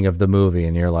beginning of the movie,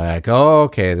 and you're like, oh,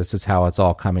 okay, this is how it's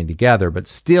all coming together. But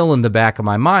still, in the back of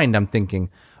my mind, I'm thinking,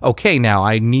 okay, now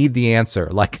I need the answer.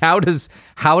 Like, how does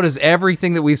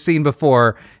everything that we've seen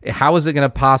before, how is it going to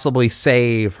possibly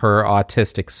save her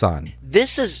autistic son?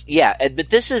 This is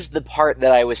the part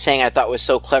that I was saying I thought was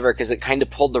so clever, because it kind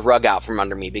of pulled the rug out from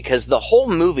under me, because the whole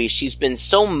movie, she's been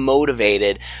so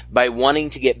motivated by wanting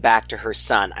to get back to her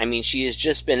son. I mean, she has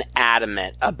just been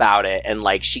adamant about it, and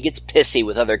she gets pissy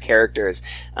with other characters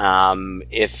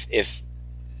if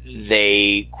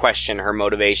they question her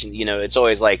motivation. It's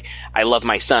always like, I love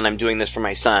my son, I'm doing this for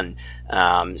my son.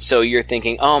 So you're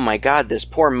thinking, oh my God, this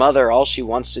poor mother, all she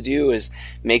wants to do is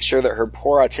make sure that her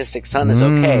poor autistic son is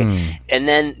okay. And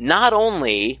then not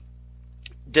only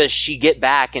does she get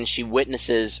back and she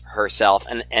witnesses herself,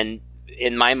 and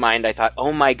in my mind, I thought,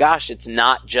 oh my gosh, it's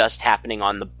not just happening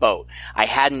on the boat. I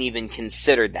hadn't even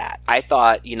considered that. I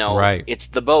thought, right, it's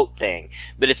the boat thing,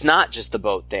 but it's not just the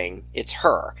boat thing. It's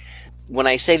her. When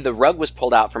I say the rug was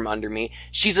pulled out from under me,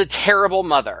 she's a terrible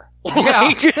mother. Yeah.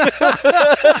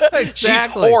 Exactly. She's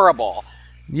horrible.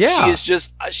 Yeah.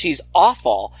 She's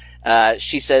awful.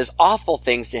 She says awful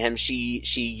things to him. She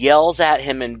yells at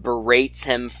him and berates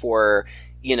him for,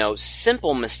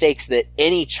 simple mistakes that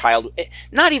any child,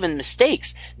 not even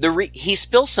mistakes. He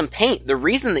spills some paint. The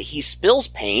reason that he spills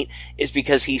paint is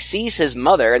because he sees his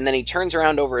mother, and then he turns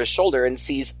around over his shoulder and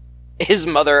sees his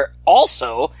mother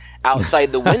also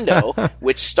outside the window,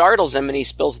 which startles him, and he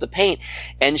spills the paint.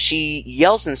 And she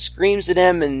yells and screams at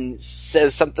him and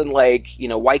says something like,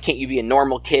 why can't you be a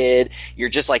normal kid? You're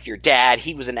just like your dad.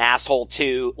 He was an asshole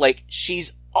too.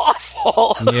 She's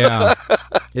awful. Yeah,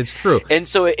 it's true. And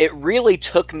so it really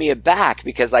took me aback,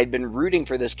 because I'd been rooting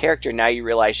for this character. Now you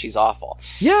realize she's awful.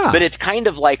 Yeah. But it's kind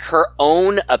of like her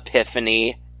own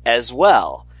epiphany as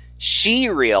well. She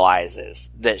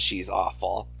realizes that she's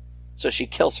awful, so she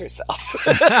kills herself.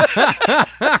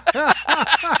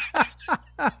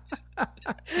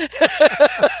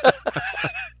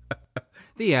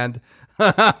 The end.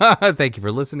 Thank you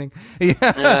for listening.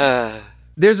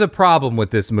 There's a problem with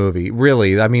this movie,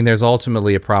 really. I mean, there's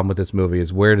ultimately a problem with this movie,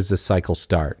 is where does this cycle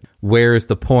start? Where is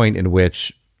the point in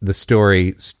which the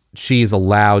story she's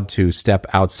allowed to step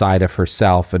outside of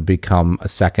herself and become a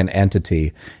second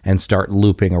entity and start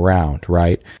looping around,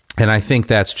 right? And I think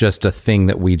that's just a thing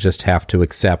that we just have to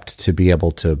accept to be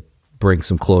able to bring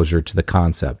some closure to the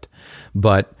concept.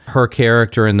 But her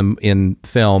character in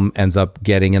film ends up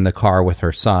getting in the car with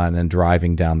her son and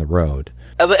driving down the road.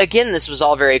 But again, this was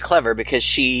all very clever because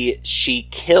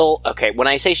when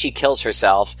I say she kills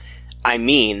herself, I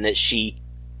mean that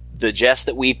the Jess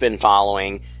that we've been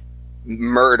following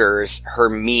murders her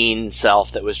mean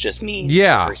self that was just mean to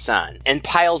her son and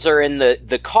piles her in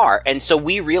the car. And so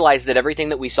we realized that everything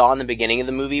that we saw in the beginning of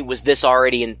the movie was this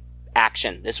already in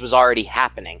action. This was already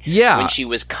happening. Yeah. When she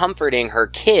was comforting her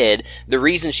kid, the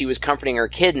reason she was comforting her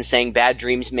kid and saying bad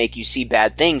dreams make you see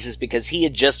bad things is because he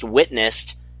had just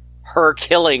witnessed her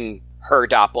killing her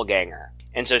doppelganger.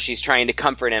 And so she's trying to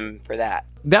comfort him for that.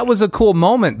 That was a cool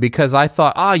moment because I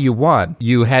thought, you won.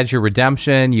 You had your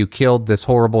redemption. You killed this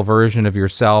horrible version of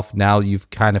yourself. Now you've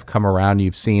kind of come around.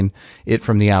 You've seen it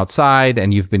from the outside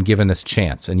and you've been given this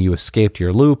chance and you escaped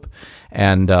your loop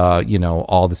and,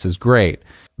 all this is great.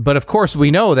 But of course,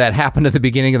 we know that happened at the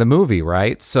beginning of the movie,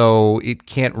 right? So it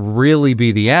can't really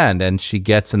be the end. And she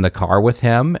gets in the car with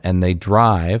him and they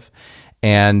drive.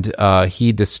 And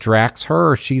he distracts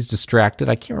her. She's distracted.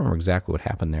 I can't remember exactly what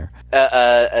happened there.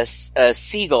 A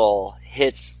seagull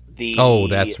hits the... Oh,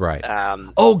 that's right.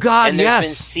 Oh, God, and there's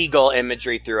been seagull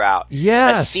imagery throughout.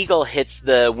 Yes. A seagull hits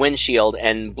the windshield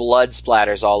and blood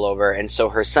splatters all over. And so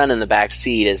her son in the back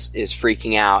seat is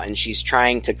freaking out. And she's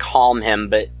trying to calm him.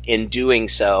 But in doing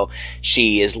so,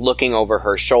 she is looking over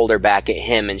her shoulder back at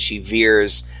him. And she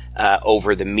veers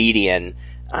over the median.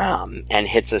 And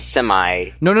hits a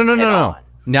semi. No.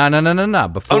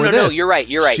 Before no. You're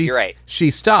right. She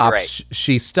stops.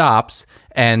 She stops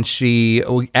and she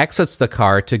exits the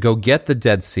car to go get the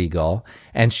dead seagull.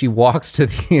 And she walks to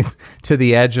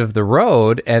the edge of the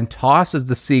road and tosses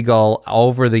the seagull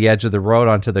over the edge of the road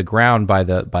onto the ground by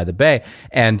the bay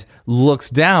and looks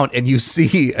down. And you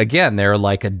see again there are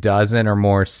like a dozen or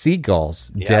more seagulls,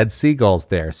 dead seagulls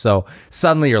there. So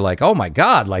suddenly you're like, oh my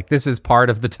God, like this is part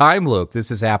of the time loop. This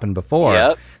has happened before.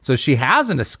 Yep. So she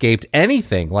hasn't escaped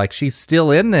anything. Like she's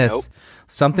still in this. Nope.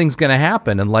 Something's going to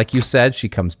happen. And like you said, she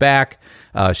comes back.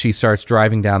 She starts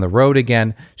driving down the road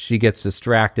again. She gets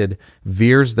distracted,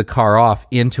 veers the car off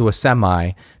into a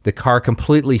semi. The car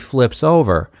completely flips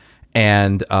over.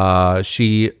 And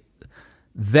she's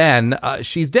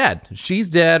dead. She's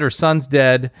dead. Her son's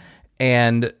dead.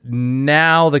 And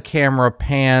now the camera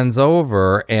pans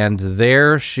over. And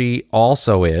there she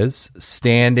also is,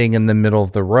 standing in the middle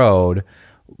of the road,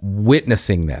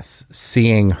 witnessing this,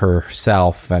 seeing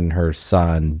herself and her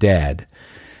son dead.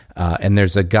 And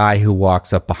there's a guy who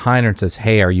walks up behind her and says,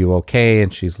 hey, are you okay?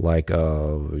 And she's like,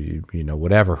 oh,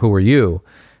 whatever. Who are you?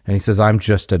 And he says, I'm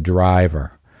just a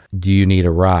driver. Do you need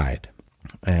a ride?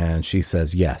 And she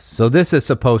says, yes. So this is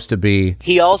supposed to be...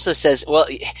 He also says, well,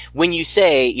 when you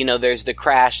say, there's the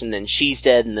crash and then she's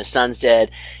dead and the son's dead,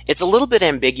 it's a little bit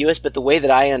ambiguous, but the way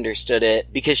that I understood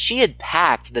it, because she had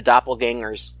packed the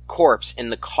doppelganger's corpse in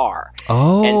the car.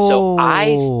 Oh. And so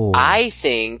I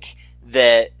think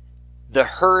that the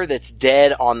her that's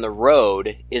dead on the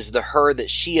road is the her that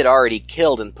she had already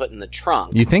killed and put in the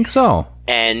trunk. You think so?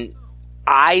 And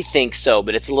I think so,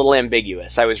 but it's a little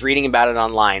ambiguous. I was reading about it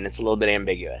online. It's a little bit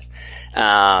ambiguous.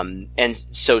 And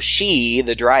so she,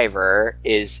 the driver,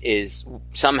 is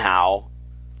somehow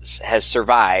has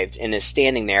survived and is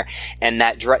standing there. And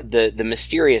that the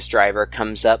mysterious driver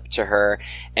comes up to her,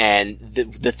 and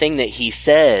the thing that he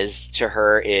says to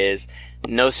her is,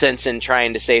 no sense in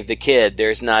trying to save the kid.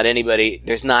 There's not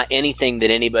anything that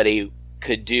anybody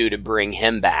could do to bring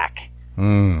him back.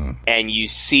 Mm. And you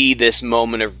see this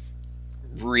moment of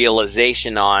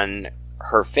realization on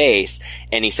her face,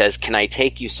 and he says, can I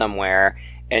take you somewhere?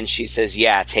 And she says,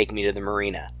 yeah, take me to the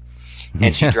marina.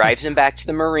 And she drives him back to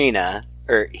the marina,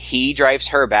 or he drives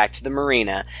her back to the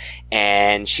marina,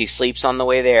 and she sleeps on the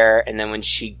way there. And then when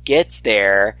she gets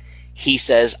there, he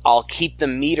says, I'll keep the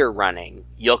meter running.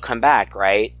 You'll come back,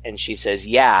 right? And she says,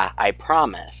 yeah, I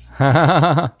promise.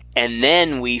 And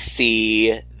then we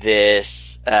see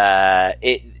this,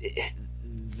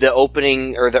 the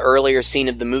opening or the earlier scene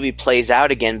of the movie plays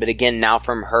out again, but again, now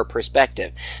from her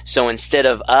perspective. So instead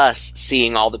of us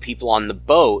seeing all the people on the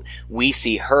boat, we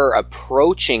see her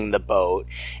approaching the boat.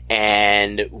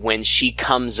 And when she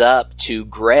comes up to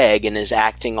Greg and is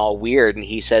acting all weird, and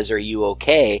he says, are you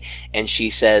okay? And she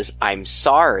says, I'm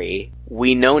sorry.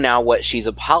 We know now what she's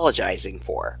apologizing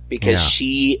for, because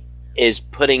she is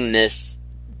putting this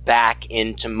back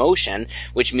into motion,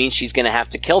 which means she's going to have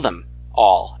to kill them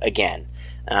all again.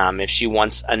 If she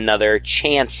wants another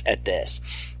chance at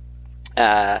this.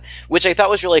 which I thought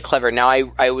was really clever. Now,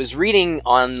 I was reading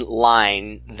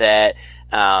online that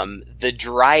the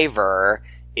driver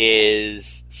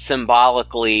is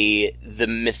symbolically the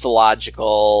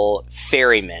mythological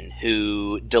ferryman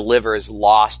who delivers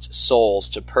lost souls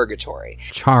to purgatory.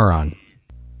 Charon.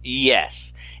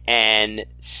 Yes. And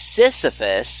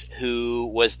Sisyphus, who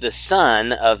was the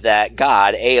son of that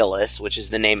god, Aeolus, which is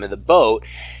the name of the boat,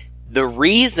 the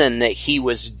reason that he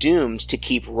was doomed to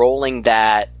keep rolling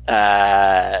that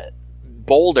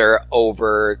boulder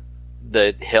over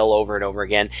the hill over and over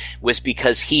again was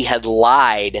because he had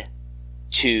lied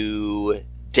to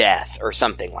death or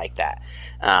something like that.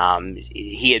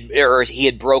 He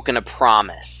had broken a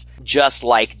promise, just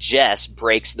like Jess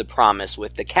breaks the promise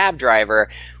with the cab driver,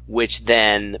 which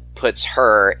then puts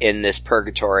her in this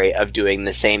purgatory of doing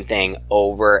the same thing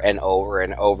over and over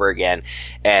and over again.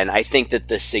 And I think that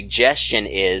the suggestion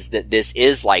is that this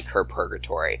is like her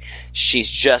purgatory.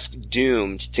 She's just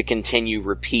doomed to continue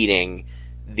repeating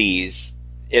these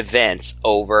events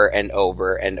over and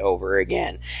over and over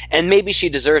again. And maybe she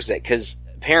deserves it, because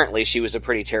apparently she was a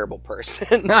pretty terrible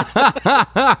person. Yeah,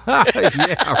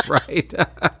 right.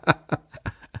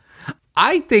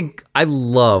 I think I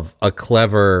love a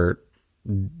clever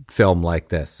film like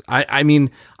this. I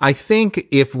mean, I think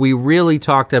if we really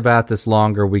talked about this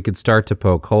longer, we could start to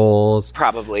poke holes.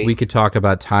 Probably. We could talk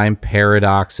about time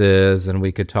paradoxes, and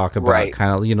we could talk about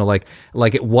kind of,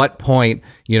 like at what point,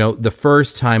 the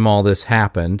first time all this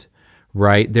happened,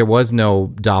 right? There was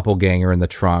no doppelganger in the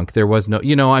trunk. There was no,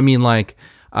 yes,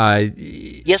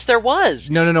 there was.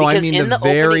 No. I mean the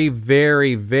very,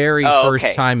 very, very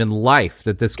first time in life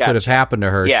that this could have happened to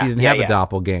her. Yeah, she didn't have a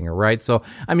doppelganger, right? So,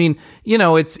 I mean,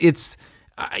 it's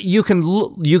you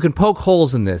can poke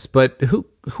holes in this, but who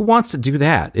wants to do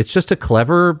that? It's just a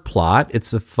clever plot.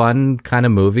 It's a fun kind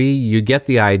of movie. You get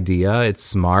the idea. It's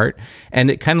smart,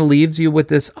 and it kind of leaves you with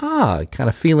this kind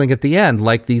of feeling at the end,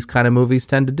 like these kind of movies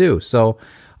tend to do. So,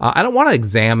 I don't want to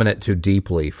examine it too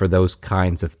deeply for those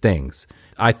kinds of things.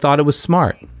 I thought it was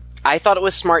smart. I thought it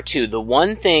was smart too. The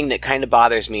one thing that kind of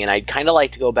bothers me, and I'd kind of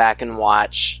like to go back and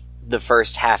watch the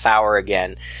first half hour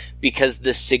again, because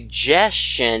the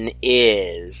suggestion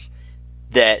is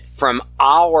that from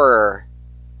our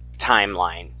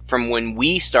timeline, from when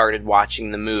we started watching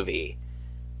the movie,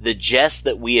 the Jess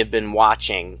that we have been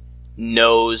watching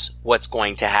knows what's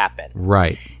going to happen.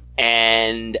 Right.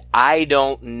 And I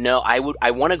don't know. I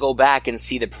want to go back and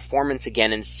see the performance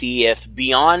again and see if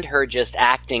beyond her just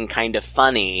acting kind of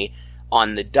funny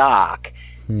on the dock,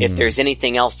 if there's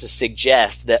anything else to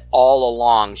suggest that all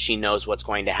along she knows what's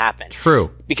going to happen. True.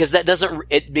 Because that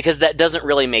doesn't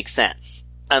really make sense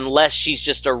unless she's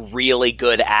just a really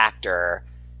good actor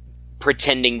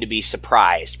pretending to be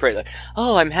surprised.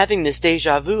 Oh, I'm having this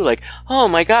deja vu. Like, oh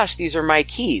my gosh, these are my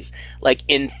keys. Like,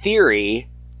 in theory,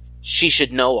 she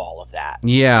should know all of that.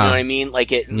 Yeah. You know what I mean?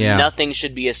 Like, nothing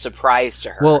should be a surprise to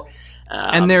her. Well,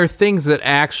 and there are things that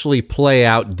actually play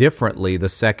out differently the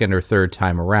second or third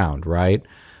time around, right?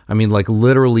 I mean, like,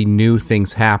 literally new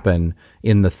things happen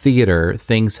in the theater.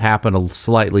 Things happen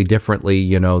slightly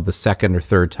differently, the second or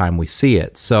third time we see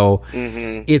it. So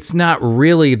it's not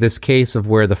really this case of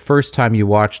where the first time you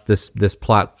watch this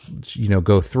plot,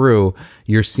 go through,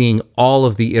 you're seeing all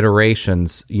of the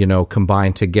iterations,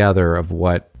 combined together of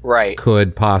what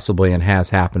could possibly and has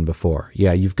happened before.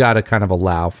 Yeah, you've got to kind of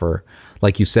allow for,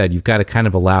 like you said, you've got to kind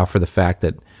of allow for the fact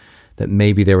that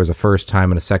maybe there was a first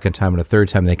time and a second time and a third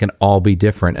time. They can all be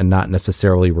different and not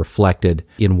necessarily reflected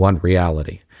in one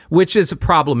reality, which is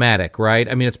problematic, right?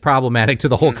 I mean, it's problematic to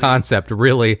the whole concept,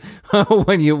 really,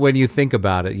 when you think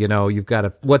about it. You've got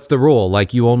to, what's the rule?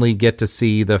 Like, you only get to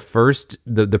see the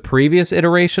previous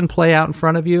iteration play out in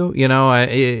front of you,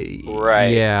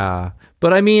 Right. Yeah.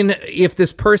 But I mean, if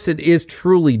this person is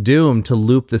truly doomed to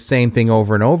loop the same thing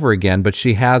over and over again, but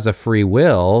she has a free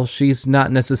will, she's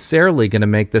not necessarily going to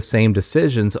make the same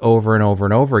decisions over and over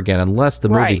and over again, unless the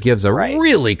movie gives a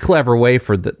really clever way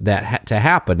for that to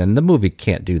happen. And the movie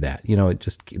can't do that.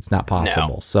 It's not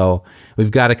possible. No. So we've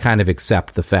got to kind of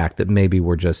accept the fact that maybe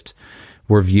we're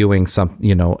viewing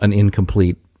an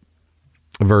incomplete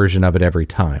version of it every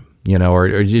time.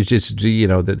 Or just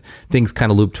that things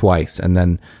kind of loop twice, and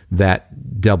then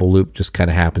that double loop just kind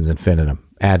of happens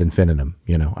ad infinitum.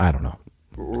 I don't know.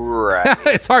 Right.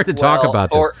 It's hard to talk about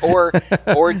this. Or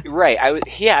right.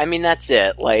 I mean, that's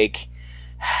it. Like,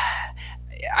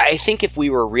 I think if we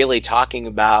were really talking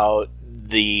about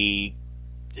the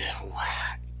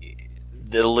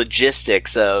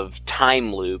logistics of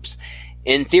time loops,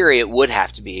 in theory, it would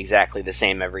have to be exactly the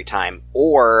same every time,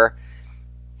 or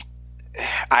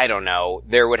I don't know.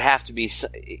 There would have to be.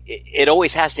 It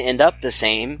always has to end up the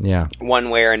same. Yeah. One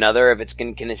way or another, if it's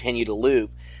going to continue to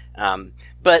loop.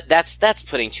 But that's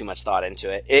putting too much thought into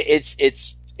it.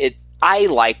 It's. I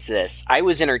liked this. I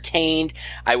was entertained.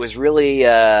 I was really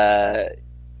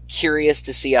curious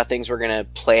to see how things were going to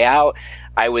play out.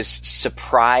 I was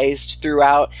surprised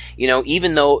throughout. You know,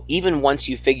 even once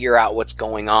you figure out what's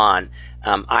going on,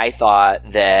 I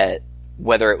thought that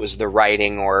whether it was the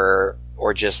writing or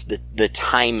just the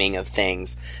timing of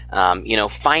things, you know,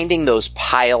 finding those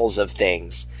piles of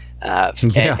things,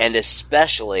 and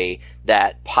especially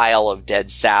that pile of dead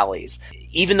Sallys.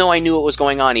 Even though I knew what was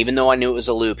going on, even though I knew it was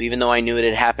a loop, even though I knew it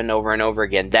had happened over and over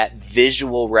again, that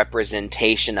visual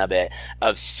representation of it,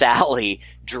 of Sally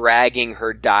dragging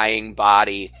her dying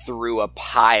body through a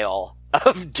pile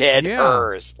of dead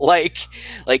hers, like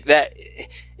that,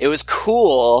 it was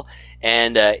cool.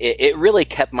 And it really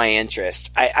kept my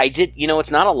interest. I did, you know, it's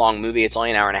not a long movie. It's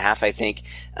only an hour and a half, I think.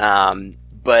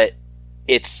 But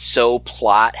it's so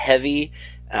plot heavy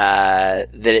that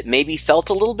it maybe felt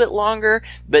a little bit longer,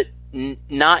 but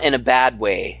not in a bad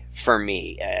way for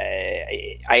me.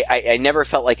 I never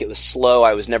felt like it was slow.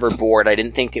 I was never bored. I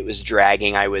didn't think it was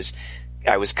dragging. I was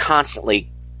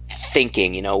constantly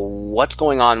thinking, you know, what's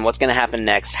going on? What's going to happen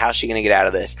next? How's she going to get out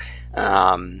of this?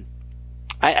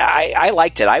 I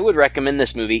liked it. I would recommend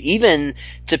this movie even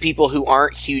to people who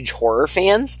aren't huge horror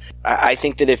fans. I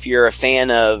think that if you're a fan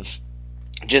of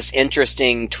just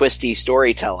interesting, twisty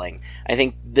storytelling, I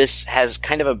think this has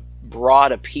kind of a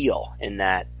broad appeal in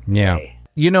that way.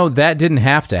 You know, that didn't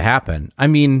have to happen. I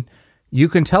mean, you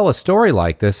can tell a story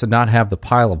like this and not have the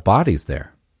pile of bodies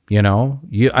there, you know?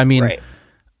 Right.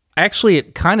 Actually,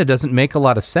 it kind of doesn't make a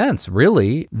lot of sense,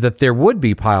 really, that there would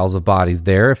be piles of bodies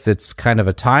there if it's kind of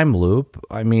a time loop.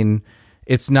 I mean,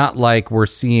 it's not like we're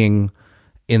seeing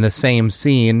in the same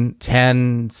scene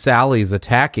 10 Sallys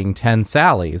attacking 10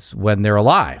 Sallys when they're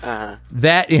alive. Uh-huh.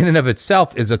 That in and of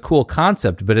itself is a cool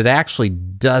concept, but it actually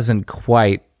doesn't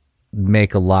quite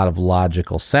make a lot of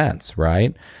logical sense,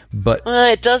 right? But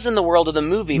it does in the world of the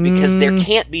movie, because there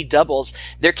can't be doubles.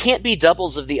 There can't be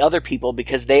doubles of the other people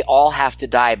because they all have to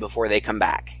die before they come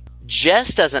back.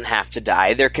 Jess doesn't have to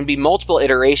die. There can be multiple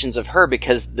iterations of her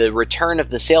because the return of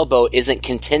the sailboat isn't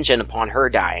contingent upon her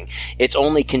dying. It's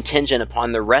only contingent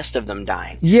upon the rest of them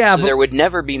dying. Yeah, so there would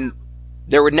never be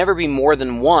more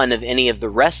than one of any of the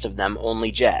rest of them,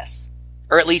 only Jess.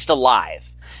 Or at least alive.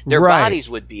 Their bodies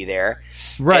would be there,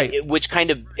 right? Which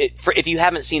kind of, if you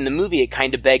haven't seen the movie, it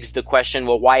kind of begs the question: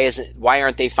 well, why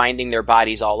aren't they finding their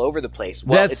bodies all over the place?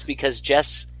 Well, it's because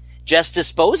Jess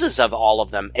disposes of all of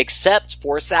them except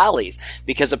for Sally's,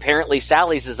 because apparently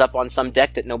Sally's is up on some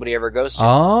deck that nobody ever goes to.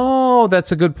 Oh,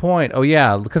 that's a good point. Oh,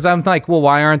 yeah, because I'm like, well,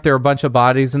 why aren't there a bunch of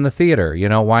bodies in the theater? You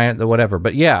know, why aren't there whatever?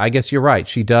 But yeah, I guess you're right.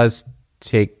 She does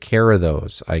take care of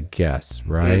those, I guess,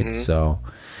 right? Mm-hmm. So,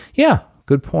 yeah.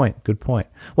 Good point.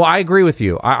 Well, I agree with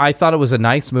you. I thought it was a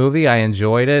nice movie. I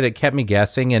enjoyed it. It kept me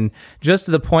guessing, and just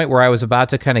to the point where I was about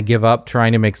to kind of give up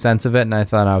trying to make sense of it, and I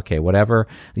thought, okay, whatever.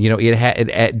 You know,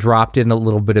 it dropped in a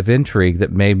little bit of intrigue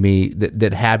that made me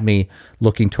that had me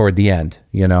looking toward the end.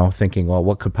 You know, thinking, well,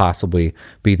 what could possibly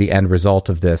be the end result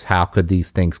of this? How could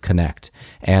these things connect?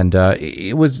 And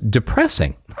it was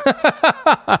depressing.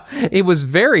 It was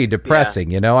very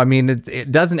depressing. You know, I mean,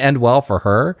 it doesn't end well for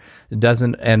her. It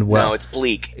doesn't end well. No, it's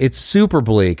bleak. It's super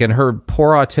bleak. And her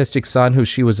poor autistic son, who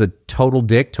she was a total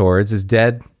dick towards, is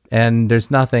dead. And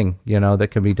there's nothing, you know, that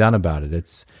can be done about it.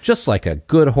 It's just like a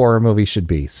good horror movie should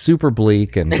be. Super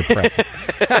bleak and depressing.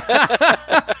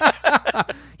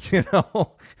 You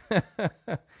know?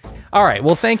 All right.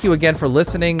 Well, thank you again for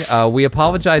listening. We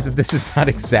apologize if this is not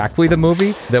exactly the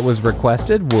movie that was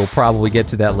requested. We'll probably get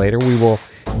to that later. We will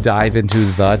dive into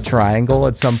The Triangle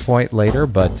at some point later.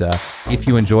 But if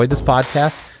you enjoyed this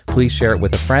podcast, please share it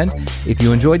with a friend. If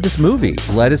you enjoyed this movie,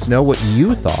 let us know what you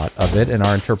thought of it and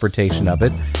our interpretation of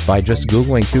it by just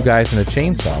Googling Two Guys and a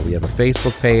Chainsaw. We have a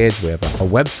Facebook page. We have a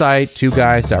website,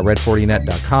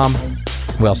 twoguys.red40net.com.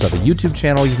 We also have a YouTube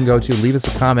channel you can go to. Leave us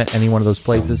a comment, any one of those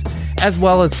places, as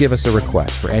well as give us a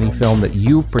request for any film that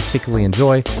you particularly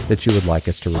enjoy that you would like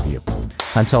us to review.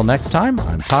 Until next time,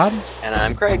 I'm Todd. And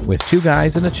I'm Craig. With Two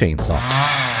Guys and a Chainsaw.